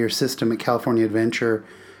it out of your system at California Adventure.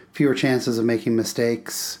 Fewer chances of making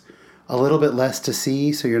mistakes, a little bit less to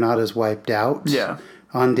see, so you're not as wiped out. Yeah.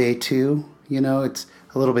 On day 2, it's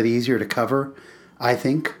a little bit easier to cover, I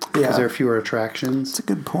think, because Yeah. there are fewer attractions. That's a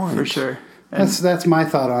good point. For sure. That's my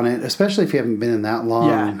thought on it, especially if you haven't been in that long.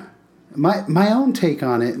 Yeah. My own take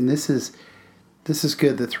on it, and this is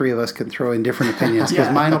good that 3 of us can throw in different opinions, because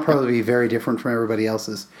Yeah. mine will probably be very different from everybody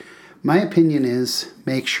else's. My opinion is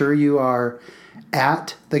make sure you are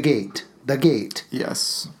at the gate,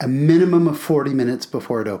 Yes. a minimum of 40 minutes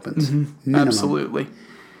before it opens. Minimum. Absolutely.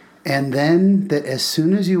 And then that as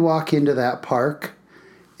soon as you walk into that park,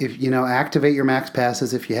 if activate your Max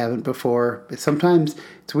Passes if you haven't before. Sometimes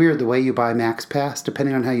it's weird the way you buy Max Pass,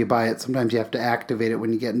 depending on how you buy it. Sometimes you have to activate it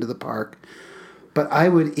when you get into the park. But I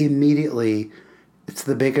would immediately, it's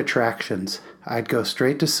the big attractions. I'd go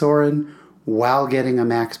straight to Soarin' while getting a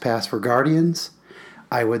Max Pass for Guardians.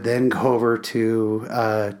 I would then go over to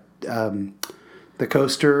the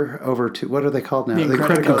coaster, over to, what are they called now? The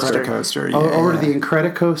Incredicoaster. Incredicoaster, yeah. Over to the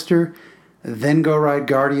Incredicoaster, then go ride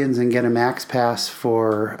Guardians and get a Max Pass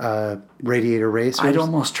for Radiator Racers. I'd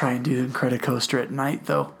almost try and do Incredicoaster at night,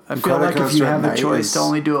 though. I feel like if Incredicoaster you at have a night choice is- to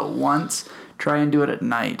only do it once, try and do it at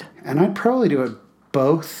night. And I'd probably do it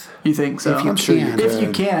both. You think so? If you I'm sure you can. could. If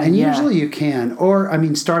you can, And yeah. usually you can. Or,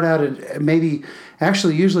 start out at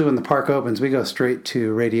usually when the park opens, we go straight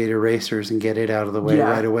to Radiator Racers and get it out of the way Yeah.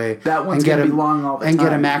 right away. That one's And get gonna be a- long all the And get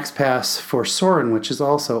a time. Max Pass for Soarin', which is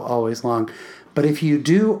also always long. But if you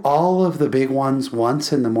do all of the big ones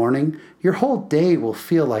once in the morning, your whole day will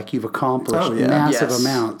feel like you've accomplished Oh, yeah. massive Yes.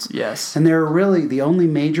 amounts. Yes. And they're really the only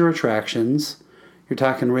major attractions. You're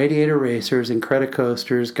talking Radiator Racers,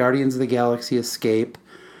 Incredicoasters, Guardians of the Galaxy Escape,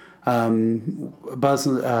 Buzz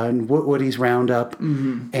Woody's Roundup,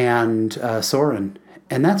 and Soarin'.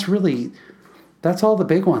 And that's all the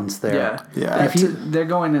big ones there. Yeah. Yeah. They're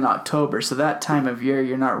going in October, so that time of year,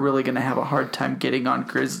 you're not really going to have a hard time getting on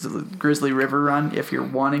Grizzly River Run if you're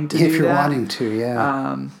wanting to do that. If you're wanting to,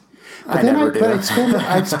 yeah. I never do.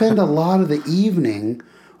 I'd spend a lot of the evening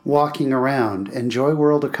walking around, enjoy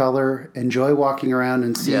World of Color, enjoy walking around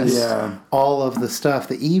and seeing Yes. Yeah. all of the stuff.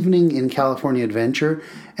 The evening in California Adventure,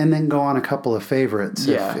 and then go on a couple of favorites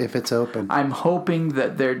Yeah. if it's open. I'm hoping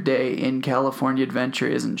that their day in California Adventure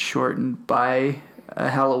isn't shortened by a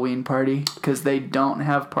Halloween party, because they don't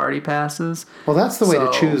have party passes. Well, that's the way to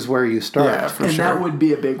So- choose where you start. Yeah, for And sure. that would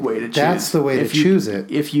be a big way to choose. That's the way to If you- choose it.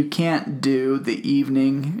 If you can't do the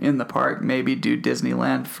evening in the park, maybe do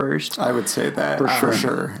Disneyland first. I would say that for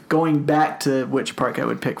sure. Going back to which park I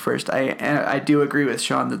would pick first, I do agree with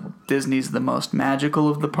Sean that Disney's the most magical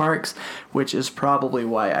of the parks, which is probably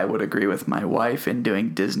why I would agree with my wife in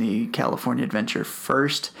doing Disney California Adventure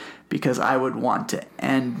first, because I would want to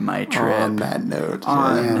end my trip On that note,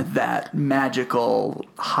 on Yeah. that magical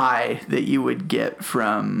high that you would get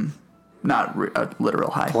from, not a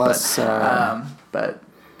literal high, Plus, but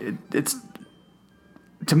it's,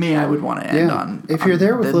 to me, I would want to end Yeah. on. If you're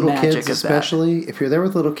there with the little magic kids, of that. especially, if you're there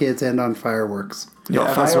with little kids, end on fireworks. Yeah,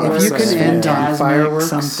 that's what I'm Fireworks, If you can end on Fantasmic, fireworks,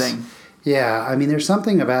 something. Yeah, there's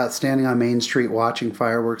something about standing on Main Street watching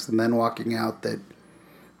fireworks and then walking out that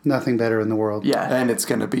nothing better in the world. Yeah, and it's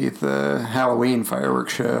going to be the Halloween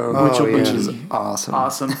fireworks show, Oh, which yeah. is awesome.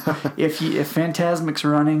 awesome. if Fantasmic's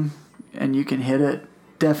running and you can hit it,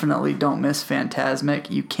 definitely don't miss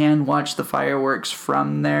Fantasmic. You can watch the fireworks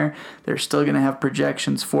from there. They're still going to have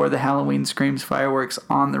projections for the Halloween Screams fireworks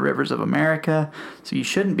on the Rivers of America, so you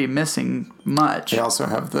shouldn't be missing much. They also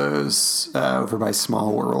have those over by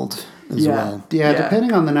Small World as Yeah. well. Yeah, Yeah.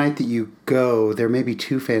 depending on the night that you go, there may be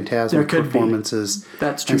 2 There Fantasmic could be. performances.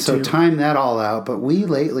 That's true, And so too. time that all out. But we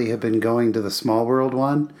lately have been going to the Small World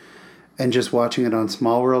one and just watching it on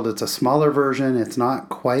Small World. It's a smaller version. It's not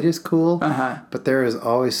quite as cool, but there is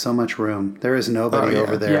always so much room. There is nobody Oh, yeah.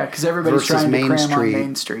 over there. Yeah, because everybody's versus trying to Main cram Street. on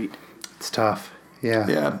Main Street. It's tough. Yeah.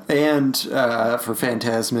 Yeah, and for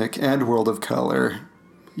Fantasmic and World of Color,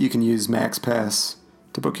 you can use Max Pass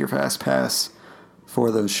to book your Fast Pass for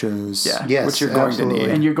those shows. Yeah. Yes, which you're going absolutely. to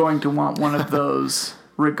need. And you're going to want one of those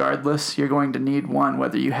regardless, you're going to need one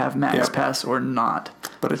whether you have Max Yep. Pass or not.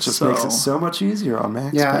 But it just makes it so much easier on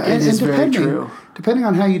Max Yeah, Pass. and, is and very depending, true. depending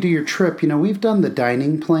on how you do your trip, we've done the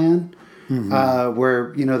dining plan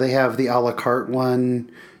where, they have the a la carte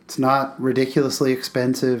one. It's not ridiculously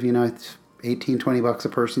expensive, it's $18-20 a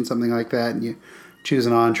person, something like that, and you choose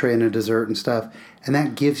an entree and a dessert and stuff, and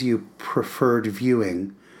that gives you preferred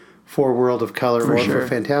viewing for World of Color or sure.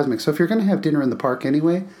 for Fantasmic. So if you're going to have dinner in the park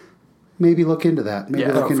anyway, maybe look into that.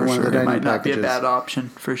 Maybe look into one of the It dining might not packages. be a bad option,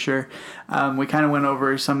 for sure. We kind of went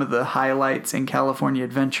over some of the highlights in California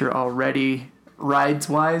Adventure already,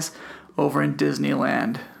 rides-wise. Over in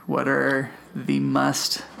Disneyland, what are the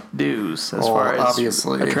must-dos as far as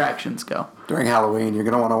obviously. attractions go? During Halloween, you're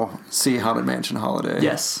going to want to see Haunted Mansion Holiday.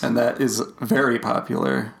 Yes. And that is very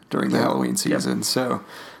popular during the Halloween season. So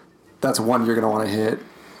that's one you're going to want to hit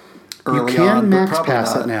early can on. but Max probably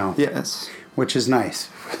Pass not. it now. Yes. Which is nice.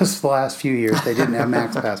 Because the last few years they didn't have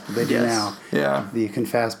Max Pass, but they do Yes. now. Yeah. You can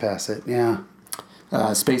Fast Pass it. Yeah.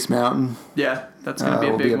 Space Mountain Yeah, that's going to be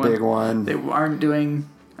a will big be a one. big one. They aren't doing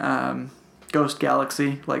Ghost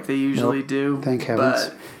Galaxy like they usually do. Thank heavens.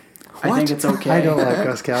 But I think it's okay. I don't like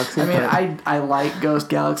Ghost Galaxy. I mean, but I like Ghost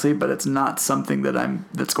Galaxy, but it's not something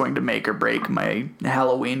that's going to make or break my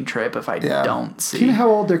Halloween trip if I Yeah. don't see. do you know how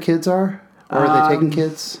old their kids are? Or are they taking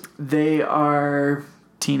kids? They are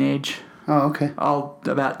teenage, Oh, okay. all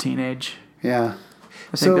about teenage. Yeah.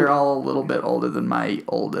 I think they're all a little bit older than my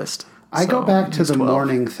oldest. I go So, back to he's the 12.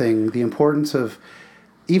 morning thing, the importance of,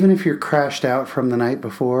 even if you're crashed out from the night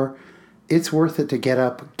before, it's worth it to get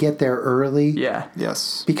up, get there early. Yeah.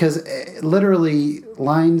 Yes. Because literally,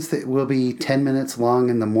 lines that will be 10 minutes long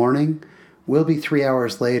in the morning will be 3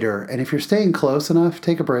 hours later. And if you're staying close enough,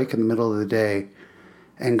 take a break in the middle of the day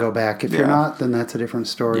and go back. If you're Yeah. not, then that's a different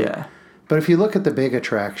story. Yeah. But if you look at the big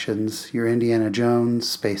attractions, your Indiana Jones,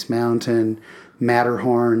 Space Mountain,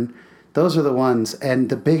 Matterhorn, those are the ones. And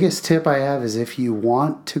the biggest tip I have is if you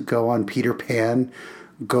want to go on Peter Pan,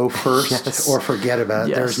 go first Yes. or forget about it.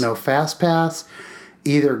 Yes. There's no fast pass.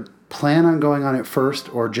 Either plan on going on it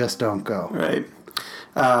first or just don't go. Right.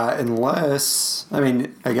 Unless,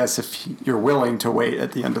 I guess if you're willing to wait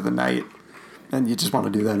at the end of the night and you just want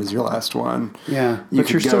to do that as your last one. Yeah, You but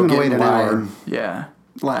you're could still go going to get wait in an hour. line Yeah.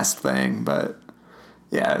 last thing, but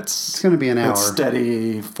yeah, it's gonna be an hour. It's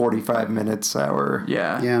steady 45 minutes, hour.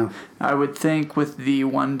 Yeah. Yeah. I would think with the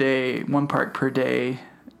one park per day,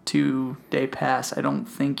 2-day pass, I don't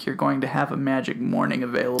think you're going to have a magic morning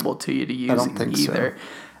available to you to use don't think so. either.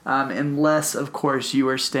 Unless, of course, you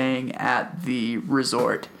are staying at the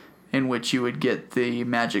resort in which you would get the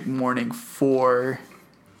magic morning for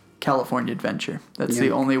California Adventure. That's the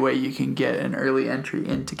Yeah. only way you can get an early entry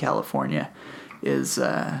into California is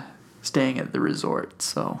staying at the resort.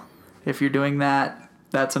 So if you're doing that,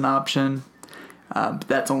 that's an option. But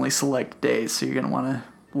that's only select days, so you're going to want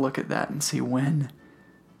to look at that and see when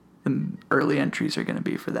the early entries are going to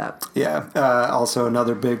be for that. Yeah. Also,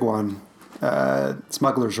 another big one,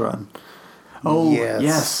 Smuggler's Run. Oh, Yes.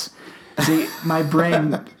 yes. See, my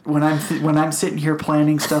brain when I'm sitting here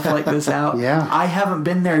planning stuff like this out, Yeah. I haven't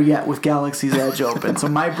been there yet with Galaxy's Edge open, so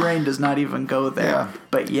my brain does not even go there. Yeah.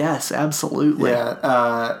 But yes, absolutely.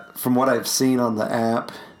 Yeah. From what I've seen on the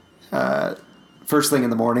app, first thing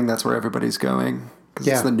in the morning, that's where everybody's going. Because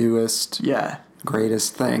it's Yeah. the newest, Yeah.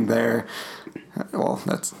 greatest thing there. Well,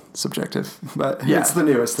 that's subjective, but Yeah. it's the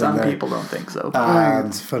newest thing Some there. people don't think so. I think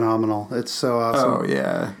it's phenomenal. It's so awesome. Oh,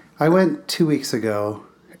 yeah. I went 2 weeks ago,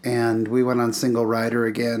 and we went on single rider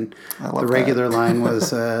again. I love The that. regular line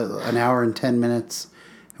was an hour and 10 minutes,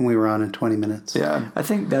 and we were on in 20 minutes. Yeah. I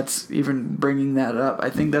think that's even bringing that up. I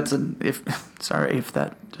think that's sorry if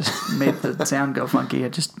that just made the sound go funky. I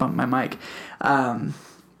just bumped my mic.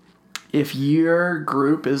 If your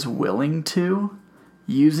group is willing to,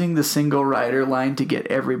 using the single rider line to get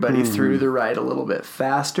everybody through the ride a little bit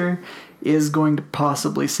faster is going to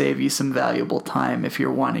possibly save you some valuable time if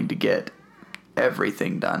you're wanting to get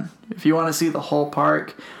everything done. If you want to see the whole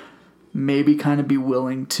park, maybe kind of be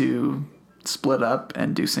willing to split up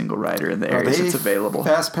and do single rider in the Are areas they it's available.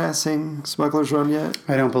 fast passing Smuggler's Run yet?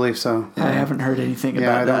 I don't believe so. I haven't heard anything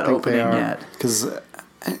Yeah, I about don't that think they opening are. yet. Because,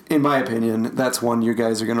 in my opinion, that's one you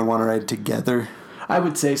guys are going to want to ride together. I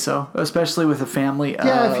would say so, especially with a family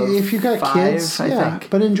Yeah, of if you've got 5, kids, I yeah. think.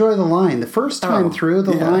 But enjoy the line. The first time Oh, through,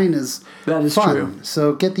 the yeah. line is That is fun. true.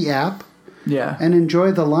 So get the app Yeah. and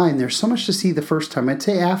enjoy the line. There's so much to see the first time. I'd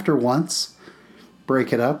say after once,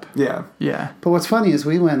 break it up. Yeah. Yeah. But what's funny is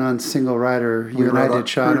we went on single rider. You and I rode did,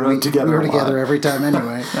 Sean. we rode together we were a lot. together every time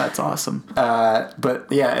anyway. That's awesome. But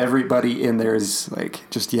yeah, everybody in there is like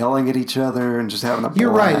just yelling at each other and just having a blast.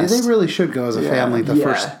 You're right. They really should go as a Yeah. family the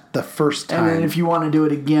Yeah. first time. And then if you want to do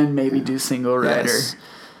it again, maybe do single rider.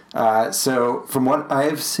 Yes. So from what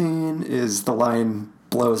I've seen is the line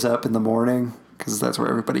blows up in the morning because that's where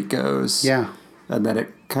everybody goes. Yeah. And then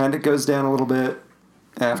it kind of goes down a little bit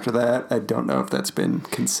after that. I don't know if that's been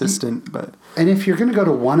consistent, but And if you're going to go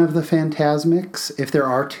to one of the Phantasmics, if there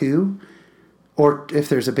are two, or if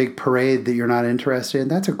there's a big parade that you're not interested in,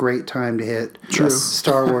 that's a great time to hit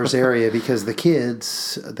Star Wars area because the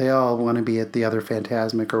kids, they all want to be at the other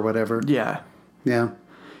Phantasmic or whatever. Yeah. Yeah.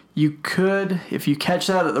 You could, if you catch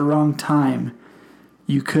that at the wrong time,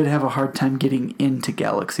 you could have a hard time getting into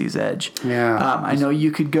Galaxy's Edge. Yeah. I know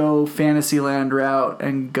you could go Fantasyland route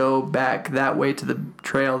and go back that way to the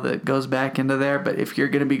trail that goes back into there, but if you're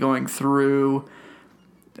going to be going through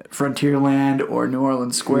Frontierland or New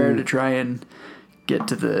Orleans Square to try and get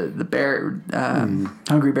to the Bear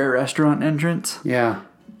Hungry Bear restaurant entrance, Yeah.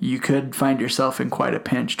 you could find yourself in quite a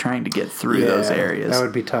pinch trying to get through those areas. That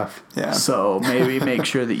would be tough. yeah. So maybe make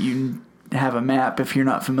sure that you have a map if you're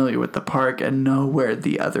not familiar with the park and know where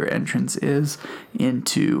the other entrance is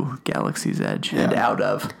into Galaxy's Edge and Yeah. out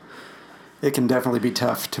of. It can definitely be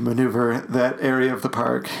tough to maneuver that area of the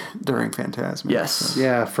park during Phantasmic. Yes.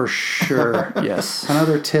 Yeah, for sure. Yes.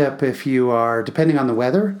 Another tip, if you are, depending on the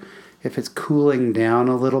weather, if it's cooling down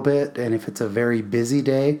a little bit and if it's a very busy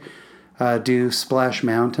day, do Splash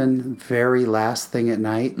Mountain very last thing at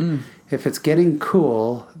night. If it's getting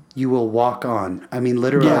cool, you will walk on. I mean,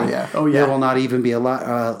 literally, Yeah. Oh, yeah. there will not even be a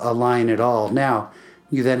line at all. Now,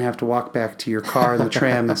 you then have to walk back to your car and the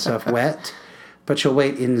tram and stuff wet, but you'll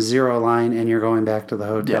wait in zero line and you're going back to the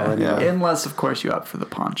hotel Yeah. anyway. Unless, of course, you opt for the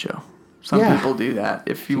poncho. Some Yeah. people do that.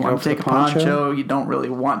 If you You want go to for take the a poncho, poncho? you don't really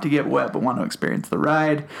want to get wet but want to experience the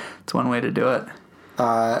ride, it's one way to do it.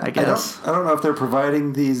 I guess. I don't know if they're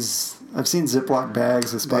providing these. I've seen Ziploc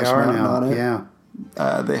bags with They Splash are Mountain now, on it.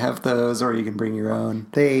 yeah. They have those, or you can bring your own.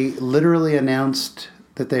 They literally announced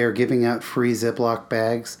that they are giving out free Ziploc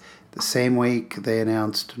bags the same week they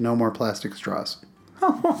announced no more plastic straws.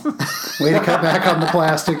 Way to cut back on the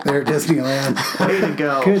plastic there, Disneyland. Way to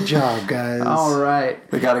go. Good job, guys. All right.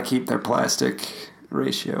 They got to keep their plastic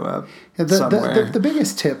ratio up Yeah, somewhere. the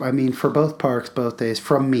biggest tip, I mean, for both parks, both days,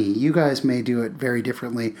 from me, you guys may do it very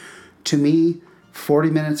differently. To me, 40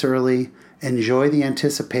 minutes early, enjoy the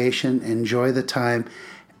anticipation, enjoy the time,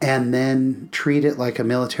 and then treat it like a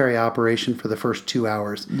military operation for the first 2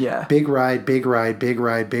 hours. Yeah. Big ride, big ride, big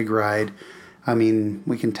ride, big ride. I mean,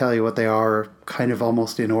 we can tell you what they are kind of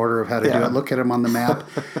almost in order of how to do Yeah. it. Look at them on the map.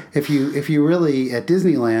 If you really, at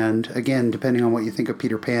Disneyland, again, depending on what you think of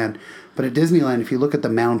Peter Pan, but at Disneyland, if you look at the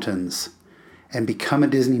mountains and become a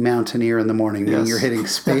Disney Mountaineer in the morning, meaning Yes. you're hitting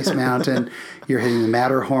Space Mountain, you're hitting the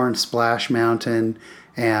Matterhorn, Splash Mountain,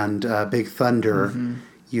 and Big Thunder. Mm-hmm.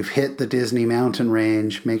 You've hit the Disney Mountain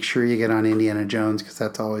Range. Make sure you get on Indiana Jones because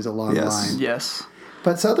that's always a long Yes. line. Yes.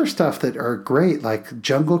 But it's other stuff that are great, like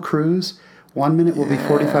Jungle Cruise. 1 minute will be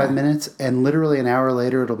 45 minutes, and literally an hour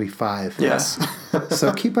later it'll be 5. Yes.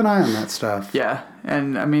 So keep an eye on that stuff. Yeah,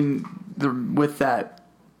 and I mean, with that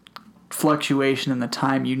fluctuation in the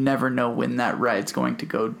time, you never know when that ride's going to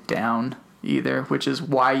go down either, which is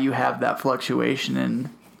why you have that fluctuation in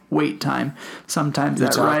wait time. Sometimes You're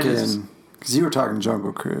that ride is... talking, because you were talking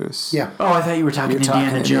Jungle Cruise. Yeah. Oh, I thought you were talking You're talking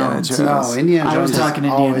Indiana Indiana Jones. Jones. No, Indiana I Jones was talking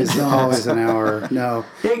is Indiana always, Jones. always an hour. No.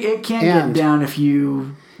 It can't And- get down if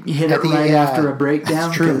you hit it At the- right yeah, after a breakdown,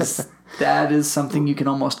 it's true. because that is something you can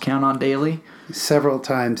almost count on daily. Several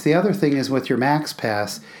times. The other thing is with your Max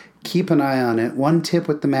Pass, keep an eye on it. One tip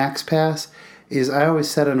with the Max Pass is I always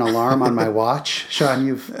set an alarm on my watch. Sean,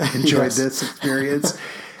 you've enjoyed Yes. this experience.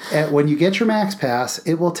 When you get your Max Pass,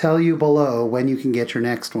 it will tell you below when you can get your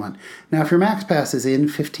next one. Now, if your Max Pass is in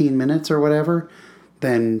 15 minutes or whatever,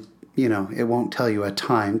 then, it won't tell you a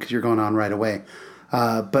time because you're going on right away.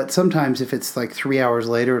 But sometimes if it's like 3 hours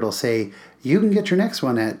later, it'll say, you can get your next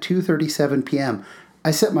one at 2:37 p.m. I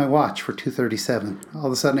set my watch for 2:37. All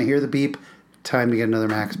of a sudden I hear the beep, time to get another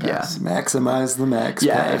Max Pass. Maximize the Max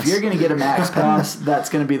Yeah, Pass. if you're going to get a Max Pass, that's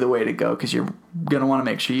going to be the way to go, because you're going to want to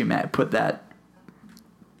make sure you put that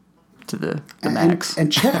to the max.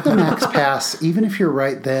 And check the Max Pass, even if you're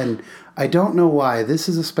right then. I don't know why. This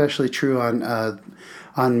is especially true on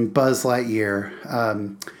Buzz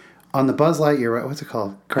Lightyear. On the Buzz Lightyear, what's it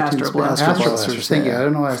called? Astro Spin? Blasters. Astro Blasters. Thank you. I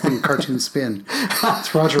don't know why I was thinking Cartoon Spin.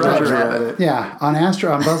 It's Roger Rabbit. Yeah, on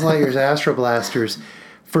Buzz Lightyear's Astro Blasters,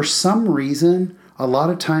 for some reason, a lot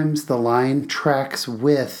of times the line tracks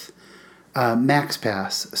with Max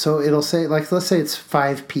Pass. So it'll say, like, let's say it's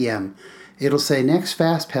 5 p.m. It'll say next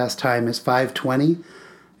Fast Pass time is 5:20.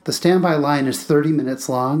 The standby line is 30 minutes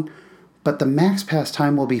long, but the Max Pass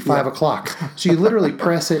time will be 5 o'clock. So you literally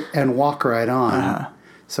press it and walk right on.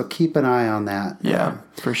 So keep an eye on that. Yeah,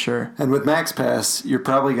 for sure. And with Max Pass, you're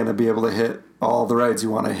probably going to be able to hit all the rides you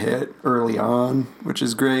want to hit early on, which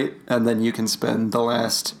is great. And then you can spend the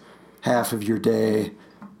last half of your day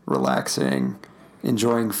relaxing,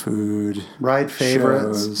 enjoying food, Ride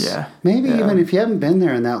favorites. shows. Yeah. Maybe even if you haven't been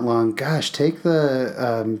there in that long, gosh, take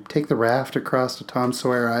the raft across to Tom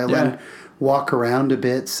Sawyer Island, walk around a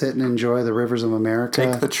bit, sit and enjoy the rivers of America.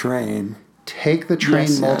 Take the train. Take the train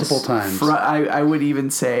Yes, multiple yes. times. I would even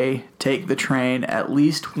say take the train at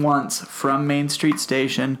least once from Main Street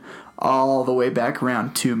Station all the way back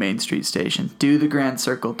around to Main Street Station. Do the Grand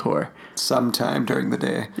Circle tour. Sometime during the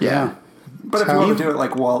day. Yeah. But if you want to do it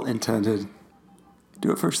like Walt intended,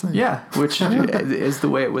 do it first thing. Yeah, which is the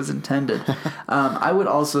way it was intended. I would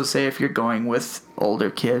also say if you're going with older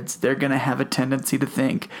kids, they're going to have a tendency to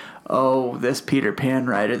think, oh, this Peter Pan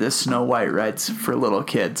ride or this Snow White ride's for little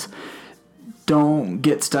kids. Don't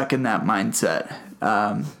get stuck in that mindset.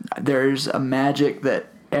 There's a magic that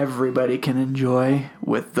everybody can enjoy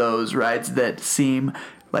with those rides that seem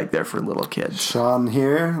like they're for little kids. Sean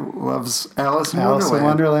here loves Alice in Alice in Wonderland.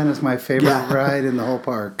 Wonderland is my favorite Yeah. ride in the whole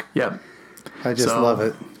park. Yep. I just So- love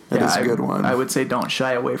it. It is a I- good one. I would say don't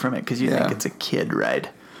shy away from it because you think Yeah. it's a kid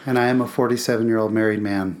ride. And I am a 47-year-old married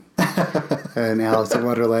man. And Alice in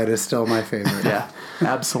Wonderland is still my favorite. Yeah,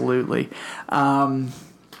 absolutely.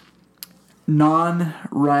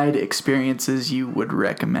 Non-ride experiences you would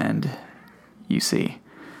recommend you see?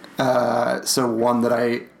 So one that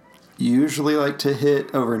I usually like to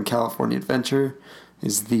hit over in California Adventure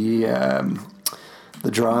is the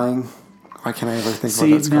drawing. Why can't I ever think See,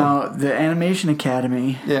 what that's now called? the Animation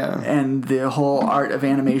Academy Yeah. and the whole art of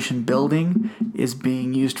animation building is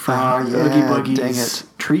being used for Oh, yeah, Oogie dang Boogie's it.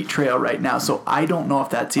 treat trail right now. So I don't know if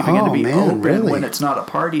that's even going Oh, to be man, open really? when it's not a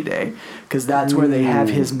party day, because that's where they have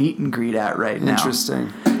his meet and greet at right now.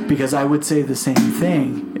 Interesting. Because I would say the same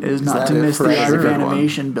thing is not that to it miss for the art of everyone?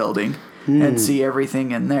 animation building and see everything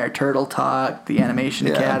in there. Turtle Talk, the Animation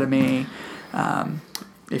Yeah. Academy.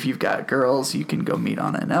 If you've got girls, you can go meet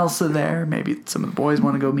Anna and Elsa there. Maybe some of the boys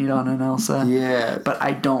want to go meet Anna and Elsa. Yeah. But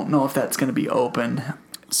I don't know if that's going to be open.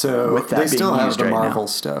 So with that they still being have used the right now. Marvel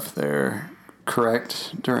stuff there,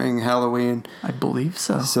 correct, during Halloween. I believe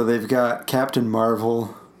so. So they've got Captain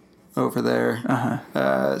Marvel over there.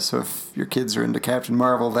 So if your kids are into Captain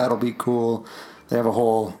Marvel, that'll be cool. They have a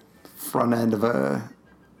whole front end of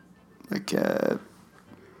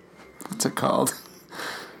what's it called?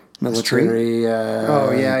 Military.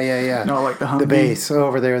 Oh, yeah. No, like the Humvee. The base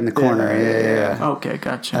over there in the corner. Yeah. Okay,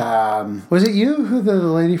 gotcha. Was it you who the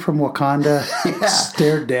lady from Wakanda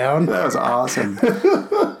stared down? That was awesome.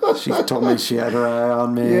 She told me she had her eye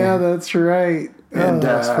on me. Yeah, that's right. And,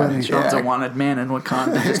 that's funny. John's yeah. a wanted man in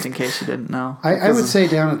Wakanda, just in case you didn't know. I would say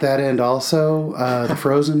down at that end also, the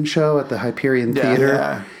Frozen show at the Hyperion Yeah. Theater.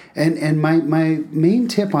 Yeah. And my main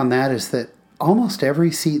tip on that is that almost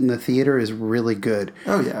every seat in the theater is really good.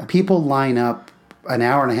 Oh, yeah. People line up an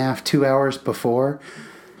hour and a half, 2 hours before.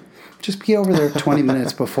 Just be over there 20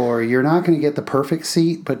 minutes before. You're not going to get the perfect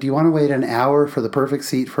seat, but do you want to wait an hour for the perfect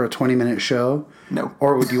seat for a 20-minute show? No.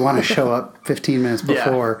 Or would you want to show up 15 minutes Yeah.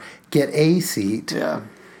 before, get a seat? Yeah.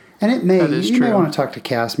 And it may, That is you may true. want to talk to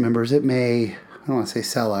cast members. It may, I don't want to say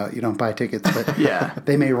sell out. You don't buy tickets, but Yeah.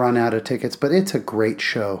 they may run out of tickets. But it's a great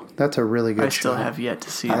show. That's a really good I show. still have yet to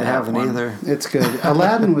see I that haven't one. either. It's good.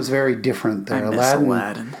 Aladdin was very different there. I miss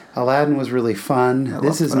Aladdin. Aladdin was really fun. This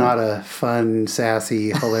love is that. not a fun, sassy,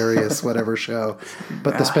 hilarious, whatever show.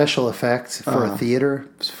 But the special effects for a theater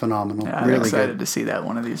is phenomenal. Yeah, I'm really excited good. to see that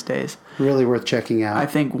one of these days. Really worth checking out. I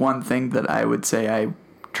think one thing that I would say I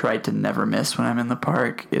try to never miss when I'm in the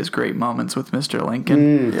park is great moments with Mr.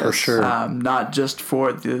 Lincoln. For sure. Not just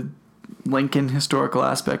for the Lincoln historical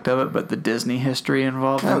aspect of it, but the Disney history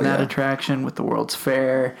involved Oh, in that yeah. attraction with the World's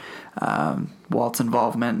Fair, Walt's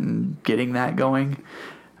involvement in getting that going.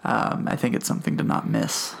 I think it's something to not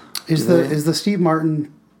miss. Is the Steve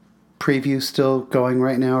Martin preview still going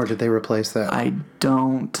right now, or did they replace that? I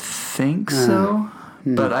don't think so,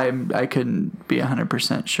 but I couldn't be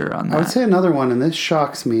 100% sure on that. I would say another one, and this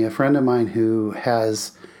shocks me. A friend of mine who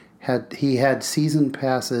had season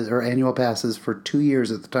passes or annual passes for 2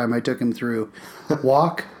 years at the time I took him through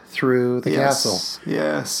walk through the castle.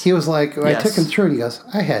 Yes. He was like, I Yes. took him through, and he goes,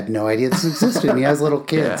 I had no idea this existed. And he has little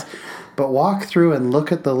kids. Yeah. But walk through and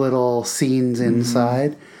look at the little scenes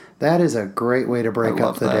inside. That is a great way to break I up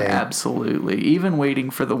love the that. day. Absolutely. Even waiting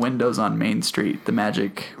for the windows on Main Street, the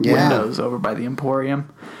magic Yeah. windows over by the Emporium,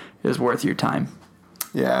 is worth your time.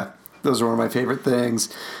 Yeah, those are one of my favorite things.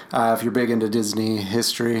 If you're big into Disney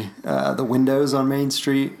history, the windows on Main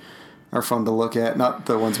Street are fun to look at. Not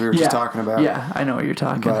the ones we were just talking about. Yeah, I know what you're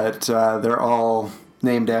talking about. But they're all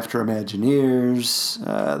named after Imagineers,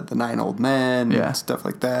 the Nine Old Men, Yeah. stuff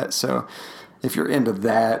like that. So if you're into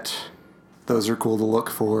that, those are cool to look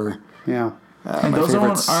for. Yeah. And My those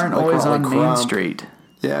favorites, aren't like always Raleigh on Main Crump. Street.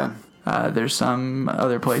 Yeah. There's some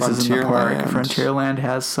other places in the park. Frontierland. Frontierland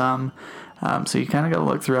has some. So you kind of got to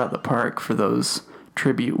look throughout the park for those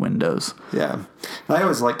tribute windows. Yeah. I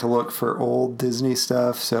always like to look for old Disney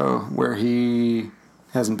stuff. So where he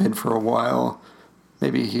hasn't been for a while,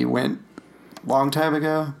 maybe he went a long time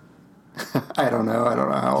ago. I don't know. I don't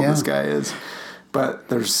know how old this guy is. But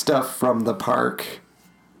there's stuff from the park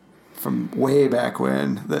from way back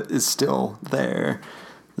when that is still there.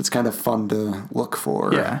 It's kind of fun to look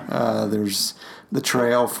for. Yeah. There's the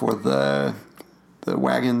trail for the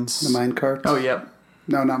wagons. The mine carts? Oh, yep.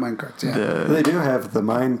 No, not mine carts. Yeah. They do have the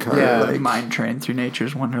mine cart. Yeah. The mine train through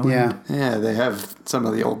nature's wonderland. Yeah. Yeah, they have some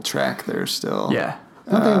of the old track there still. Yeah.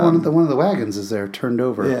 I think one of the wagons is there, turned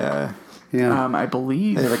over. Yeah. Yeah. I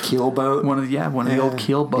believe They have a keel boat. one of the old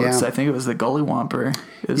keel boats. Yeah. I think it was the Gullywomper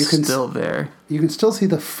is You can still there. You can still see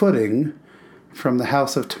the footing from the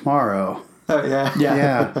House of Tomorrow. Oh, yeah.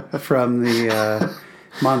 Yeah, from the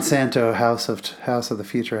Monsanto House of the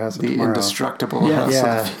Future House of The Tomorrow. indestructible Yes. house.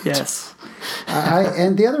 Yeah. Of Yes.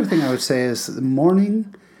 And the other thing I would say is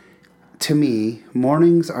morning. To me,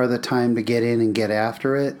 mornings are the time to get in and get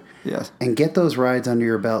after it. Yes. And get those rides under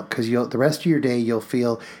your belt because the rest of your day you'll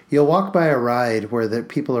walk by a ride where the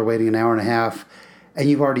people are waiting an hour and a half, and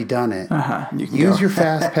you've already done it. You can Use go your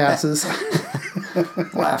fast passes.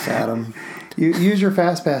 laugh at them. You use your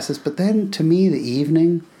fast passes, but then to me the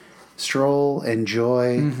evening stroll,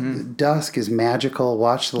 enjoy. Dusk is magical.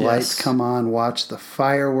 Watch the lights come on. Watch the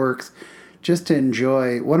fireworks. Just to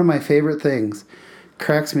enjoy. One of my favorite things,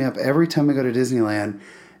 cracks me up every time I go to Disneyland,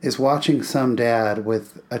 is watching some dad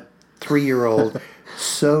with a 3-year-old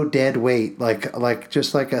so dead weight, like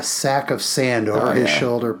just like a sack of sand over his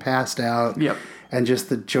shoulder, passed out. Yep. And just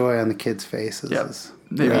the joy on the kids' faces. Yep. is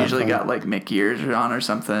They've usually fun. got like Mickey ears on or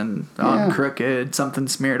something on crooked, something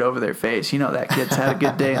smeared over their face. You know that kid's had a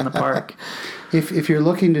good day in the park. If you're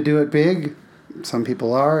looking to do it big, some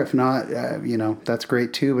people are. If not, that's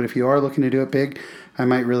great too. But if you are looking to do it big, I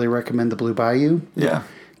might really recommend the Blue Bayou. Yeah.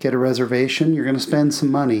 Get a reservation. You're going to spend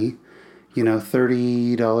some money,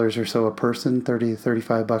 $30 or so a person, $30,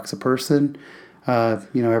 $35 a person.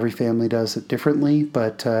 Every family does it differently,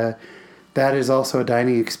 but that is also a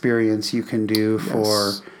dining experience you can do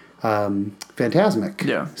for Fantasmic.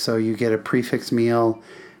 Yeah. So you get a prefix meal,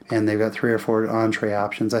 and they've got 3 or 4 entree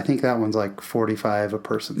options. I think that one's like $45 a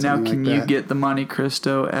person. Now, something can like you that. get the Monte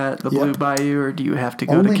Cristo at the Blue Yep. Bayou, or do you have to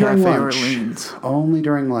go Only to during Cafe lunch. Orleans? Only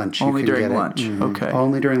during lunch. you Only can during get it. lunch. Okay.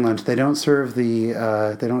 Only during lunch. They don't serve the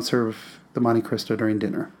Monte Cristo during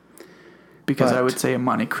dinner. Because I but- would say a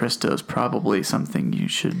Monte Cristo is probably something you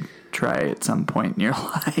should try at some point in your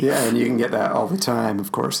life. Yeah, and you can get that all the time,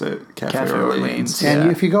 of course, at Cafe Orleans. Yeah.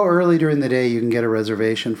 And if you go early during the day, you can get a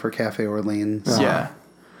reservation for Cafe Orleans. Yeah.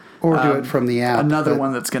 Or do it from the app. Another but-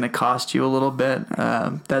 one that's going to cost you a little bit.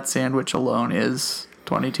 That sandwich alone is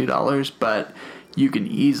 $22, but you can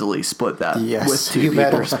easily split that Yes. with 2 You people.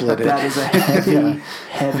 better split it. That is a heavy,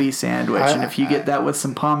 heavy sandwich. And if you get that with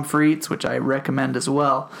some pommes frites, which I recommend as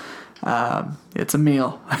well, it's a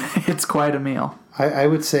meal. It's quite a meal. I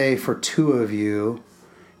would say for 2 of you,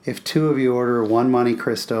 if 2 of you order 1 Monte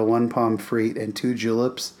Cristo, 1 pomme frite, and 2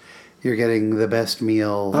 juleps, you're getting the best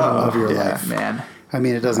meal of your yeah. life. Man. I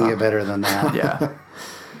mean, it doesn't get better than that. Yeah.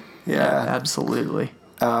 Yeah. Absolutely.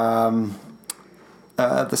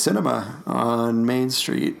 The cinema on Main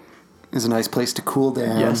Street is a nice place to cool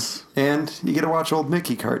down. Yes. And you get to watch old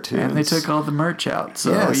Mickey cartoons. And they took all the merch out,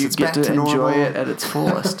 so Yes, you it's get back to to enjoy normal. it at its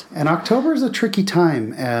fullest. And October is a tricky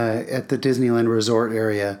time at the Disneyland Resort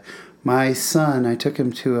area. My son, I took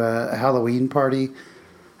him to a Halloween party,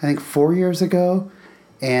 I think 4 years ago,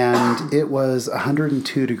 and it was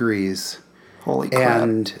 102 degrees Holy crap.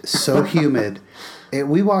 and so humid.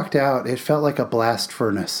 We walked out, it felt like a blast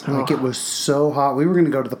furnace. Like it was so hot. We were going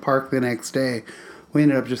to go to the park the next day. We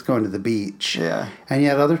ended up just going to the beach. Yeah. And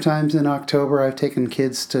yet other times in October, I've taken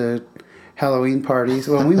kids to Halloween parties.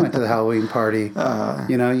 When we went to the Halloween party,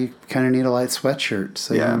 you kind of need a light sweatshirt.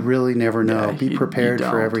 So Yeah. you really never know. Yeah, Be you prepared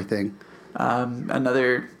for don't. everything.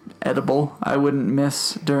 Another edible I wouldn't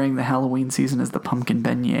miss during the Halloween season is the pumpkin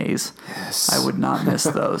beignets. Yes. I would not miss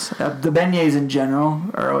those. The beignets in general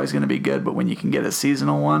are always going to be good, but when you can get a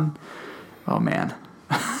seasonal one, oh man.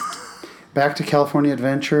 Back to California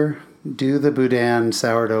Adventure. Do the Boudin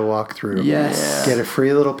sourdough walkthrough. Yes. Get a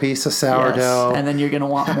free little piece of sourdough. Yes. And then you're going to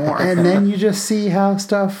want more. And then you just see how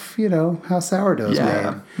stuff, how sourdough's made.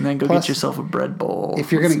 And then go Plus, get yourself a bread bowl.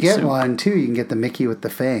 If you're going to with get some soup. one, too, you can get the Mickey with the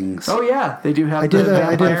fangs. Oh, yeah. They do have I did a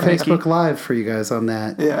vampire Facebook Mickey. Live for you guys on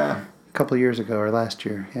that Yeah. a couple years ago or last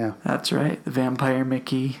year. Yeah. That's right. The vampire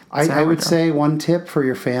Mickey. I would sourdough. say one tip for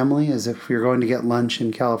your family is if you're going to get lunch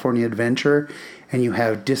in California Adventure and you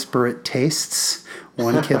have disparate tastes,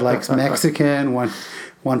 one kid likes Mexican,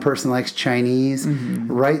 one person likes Chinese,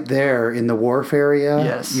 right there in the wharf area,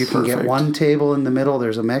 Yes, you can get perfect. one table in the middle.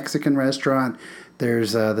 There's a Mexican restaurant,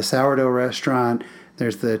 there's the sourdough restaurant,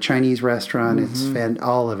 there's the Chinese restaurant. It's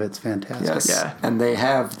all of it's fantastic. Yes. Yeah. And they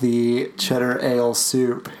have the cheddar ale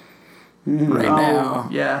soup right Oh, now.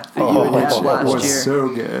 yeah. That you had Which last was year. so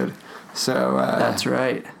good. So That's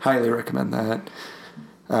right. highly recommend that.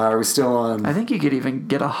 Are we still on? I think you could even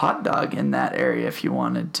get a hot dog in that area if you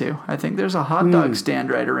wanted to. I think there's a hot dog stand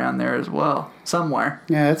right around there as well, somewhere.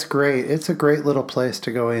 Yeah, it's great. It's a great little place to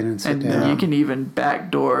go in and sit And down. you can even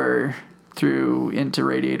backdoor through into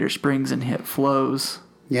Radiator Springs and hit Flo's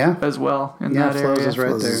Yeah. as well in Yeah, that Flo's area. is right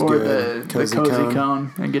Flo's there. is Or good. the Cozy cozy cone.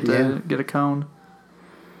 cone and get to Yeah. get a cone.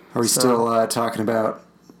 Are we still talking about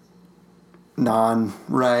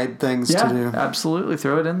non-ride things Yeah, to do? absolutely.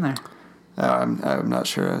 Throw it in there. I'm not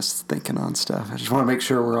sure. I was thinking on stuff. I just want to make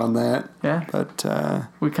sure we're on that. Yeah. But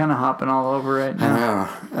We're kind of hopping all over right I now.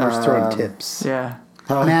 know. We're just throwing tips. Yeah.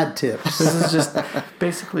 Mad tips. This is just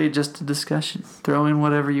basically just a discussion. Throw in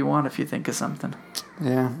whatever you want if you think of something.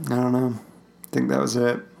 Yeah, I don't know. I think that was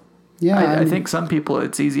it. Yeah, I think some people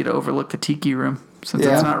it's easy to overlook the tiki room since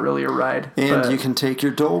Yeah. it's not really a ride. And but- you can take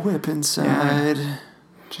your Dole Whip inside,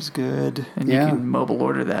 which is good. and Yeah. you can mobile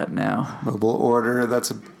order that now. Mobile order.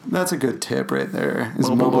 That's a good tip right there. Is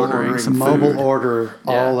Mobile ordering some mobile food. order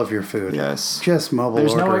Yeah. all of your food. Yes. Just mobile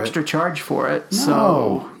There's order no it. extra charge for it, No,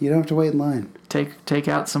 so you don't have to wait in line. take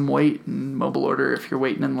out some weight and mobile order if you're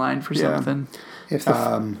waiting in line for Yeah. something. If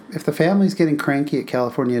the family's getting cranky at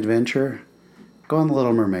California Adventure, go on the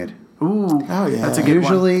Little Mermaid. Ooh, Oh, yeah. that's a good one.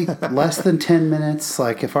 Usually less than 10 minutes.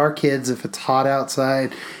 Like if our kids, if it's hot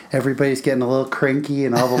outside, everybody's getting a little cranky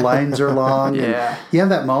and all the lines are long. and Yeah. you have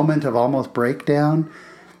that moment of almost breakdown.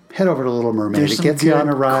 Head over to Little Mermaid. There's It some gets you on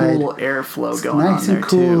a good, ride. cool airflow It's going nice on there and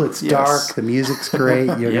cool. too. It's Yes. dark. The music's great.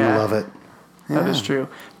 You're Yeah. gonna love it. That is true.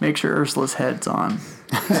 Make sure Ursula's head's on.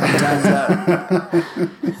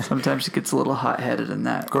 Sometimes it gets a little hot-headed in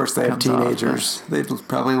that. Of course, they have teenagers. They'd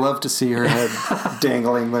probably love to see her head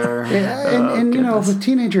dangling there. Yeah, and you know, goodness. with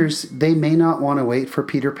teenagers, they may not want to wait for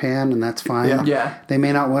Peter Pan, and that's fine. Yeah. Yeah. They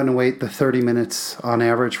may not want to wait the 30 minutes on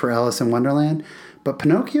average for Alice in Wonderland, but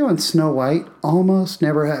Pinocchio and Snow White almost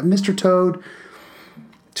never have. Mr. Toad,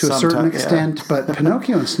 to a certain Sometime- yeah. extent, but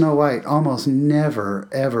Pinocchio and Snow White almost never,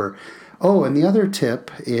 ever. Oh, and the other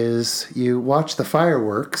tip is you watch the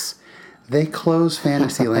fireworks. They close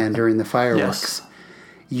Fantasyland during the fireworks. Yes.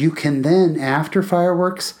 You can then, after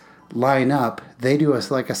fireworks, line up. They do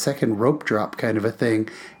like a second rope drop kind of a thing,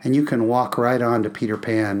 and you can walk right on to Peter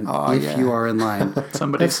Pan if yeah. you are in line.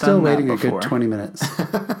 Somebody's That's still done that waiting a before. good 20 minutes.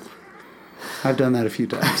 I've done that a few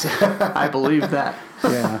times. I believe that.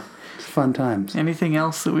 Yeah, fun times. Anything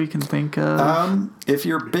else that we can think of? If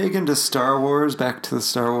you're big into Star Wars, back to the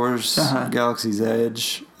Star Wars Galaxy's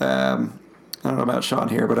Edge. I don't know about Sean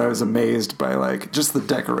here, but I was amazed by like just the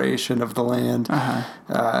decoration of the land.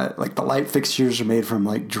 Like the light fixtures are made from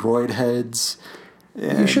like droid heads.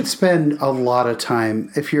 You should spend a lot of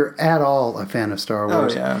time if you're at all a fan of Star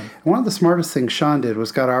Wars. yeah. One of the smartest things Sean did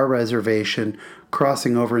was got our reservation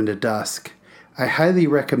crossing over into dusk. I highly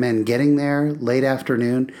recommend getting there late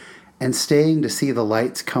afternoon and staying to see the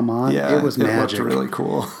lights come on. Yeah, it was magic. It looked really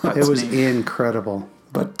cool. It was neat. incredible.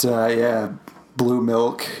 But yeah, blue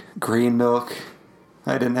milk, green milk.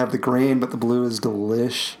 I didn't have the green, but the blue is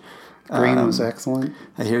delish. Green was excellent.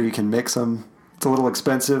 I hear you can mix them. It's a little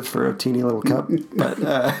expensive for a teeny little cup, but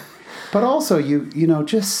But also, you know,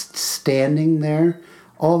 just standing there,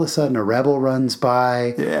 all of a sudden a rebel runs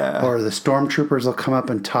by, Yeah. or the stormtroopers will come up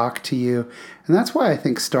and talk to you. And that's why I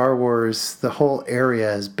think Star Wars, the whole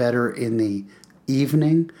area, is better in the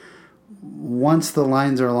evening. Once the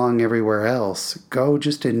lines are along everywhere else, go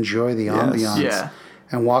just enjoy the ambiance Yeah.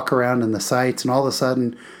 and walk around in the sights. And all of a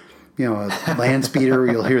sudden, you know, a land speeder,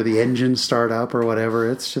 you'll hear the engine start up or whatever.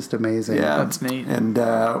 It's just amazing. yeah, That's neat. And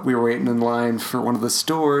we were waiting in line for one of the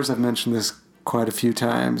stores. I've mentioned this quite a few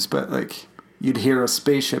times, but like you'd hear a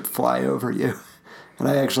spaceship fly over you. And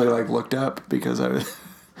I actually looked up because I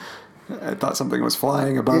thought something was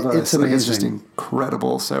flying above us. It's amazing. It's just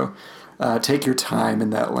incredible. So take your time in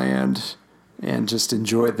that land and just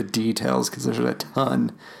enjoy the details, because there's a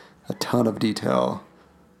ton of detail,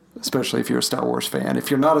 especially if you're a Star Wars fan.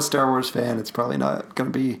 If you're not a Star Wars fan, it's probably not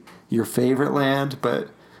going to be your favorite land, but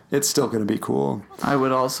it's still going to be cool. I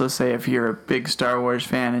would also say if you're a big Star Wars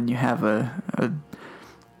fan and you have a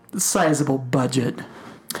sizable budget,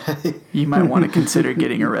 you might want to consider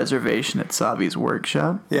getting a reservation at Savi's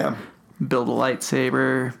workshop. Yeah. Build a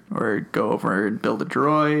lightsaber, or go over and build a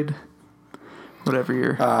droid, whatever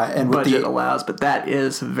your and with budget the- allows. But that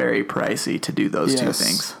is very pricey to do those two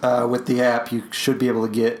things. With the app, you should be able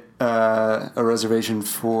to get a reservation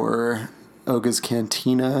for Oga's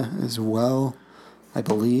Cantina as well, I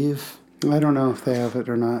believe. I don't know if they have it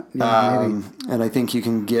or not. Yeah, maybe. And I think you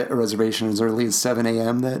can get a reservation as early as 7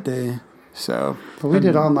 a.m. that day. So, But we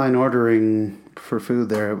did online ordering for food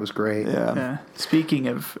there. It was great. yeah. Speaking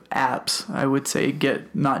of apps, I would say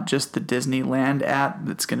get not just the Disneyland app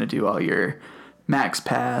that's going to do all your Max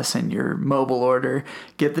Pass and your mobile order.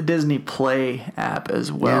 Get the Disney Play app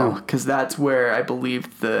as well, Yeah. because that's where I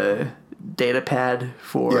believe the data pad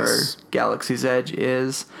for Yes. Galaxy's Edge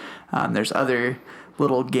is. There's other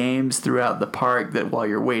little games throughout the park that while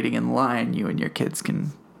you're waiting in line, you and your kids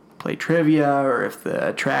can play trivia, or if the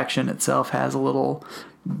attraction itself has a little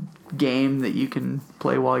game that you can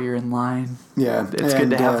play while you're in line. Yeah. It's good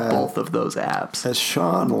to And, have both of those apps. As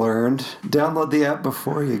Sean learned, download the app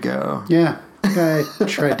before you go. Yeah. I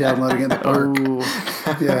tried downloading it in the park.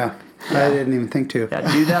 Oh, Yeah. I didn't even think to.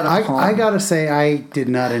 yeah, do that at home. I gotta say, I did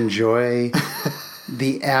not enjoy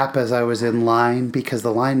the app as I was in line because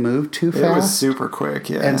the line moved too fast. It was super quick,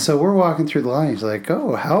 yeah. And so we're walking through the line. He's like,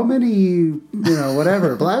 "Oh, how many,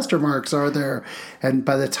 whatever blaster marks are there?" And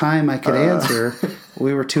by the time I could answer,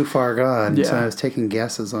 we were too far gone. So Yeah. I was taking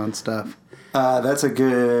guesses on stuff. That's a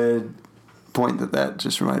good point that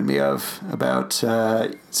just reminded me of about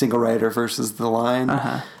single rider versus the line.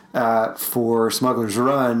 For Smuggler's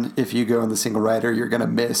Run, if you go in the single rider, you're going to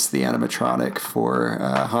miss the animatronic for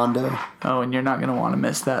Hondo. Oh, and you're not going to want to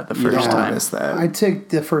miss that the You're first going to time. miss that. I'd take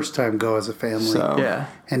the first time go as a family. So, Yeah.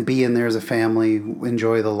 And be in there as a family,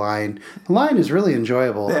 enjoy the line. The line is really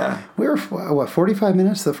enjoyable. Yeah. We were, 45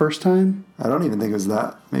 minutes the first time? I don't even think it was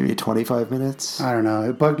that. Maybe 25 minutes. I don't know.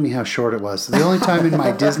 It bugged me how short it was. The only time in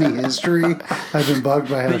my Disney history I've been bugged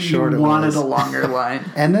by how But short you it wanted was. a longer line.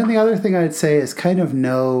 And then the other thing I'd say is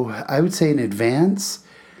I would say in advance,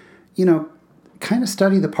 kind of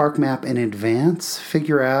study the park map in advance,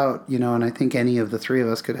 figure out, and I think any of the three of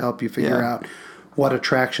us could help you figure Yeah. out what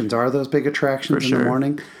attractions are those big attractions For in the sure.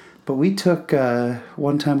 morning. But we took,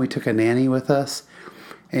 one time we took a nanny with us,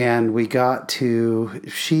 and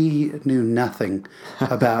she knew nothing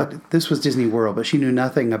about, this was Disney World, but she knew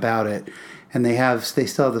nothing about it. And they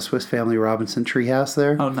still have the Swiss Family Robinson treehouse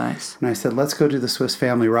there. Oh, nice. And I said, let's go to the Swiss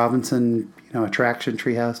Family Robinson, attraction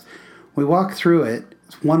treehouse. We walk through it.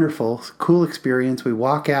 It's wonderful. It's a cool experience. We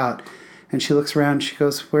walk out, and she looks around. And she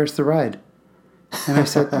goes, "Where's the ride?" And I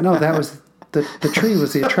said, "No, that was the tree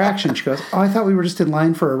was the attraction." She goes, "Oh, I thought we were just in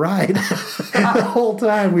line for a ride." And the whole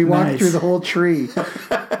time we walked Nice. through the whole tree.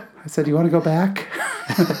 I said, "You want to go back?"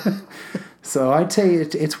 So I'd say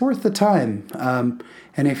it's worth the time.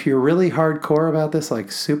 And if you're really hardcore about this,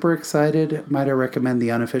 like super excited, might I recommend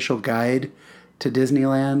the unofficial guide to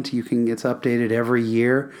Disneyland? It's updated every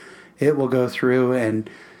year. It will go through and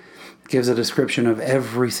gives a description of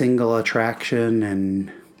every single attraction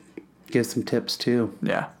and gives some tips too.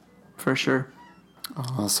 Yeah, for sure.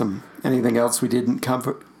 Awesome. Anything else we didn't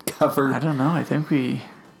cover? I don't know. I think we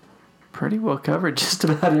pretty well covered just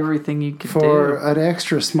about everything you could For do. an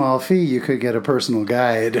extra small fee, you could get a personal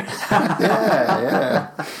guide. Yeah.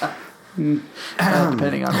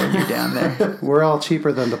 Depending on when you're down there. We're all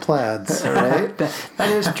cheaper than the Plaids. Right? That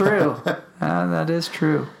is true. That is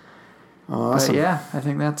true. Awesome. But yeah, I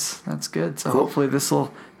think that's good. So hopefully this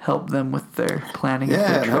will help them with their planning of Yeah,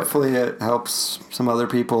 their and trip. hopefully it helps some other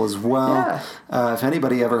people as well. If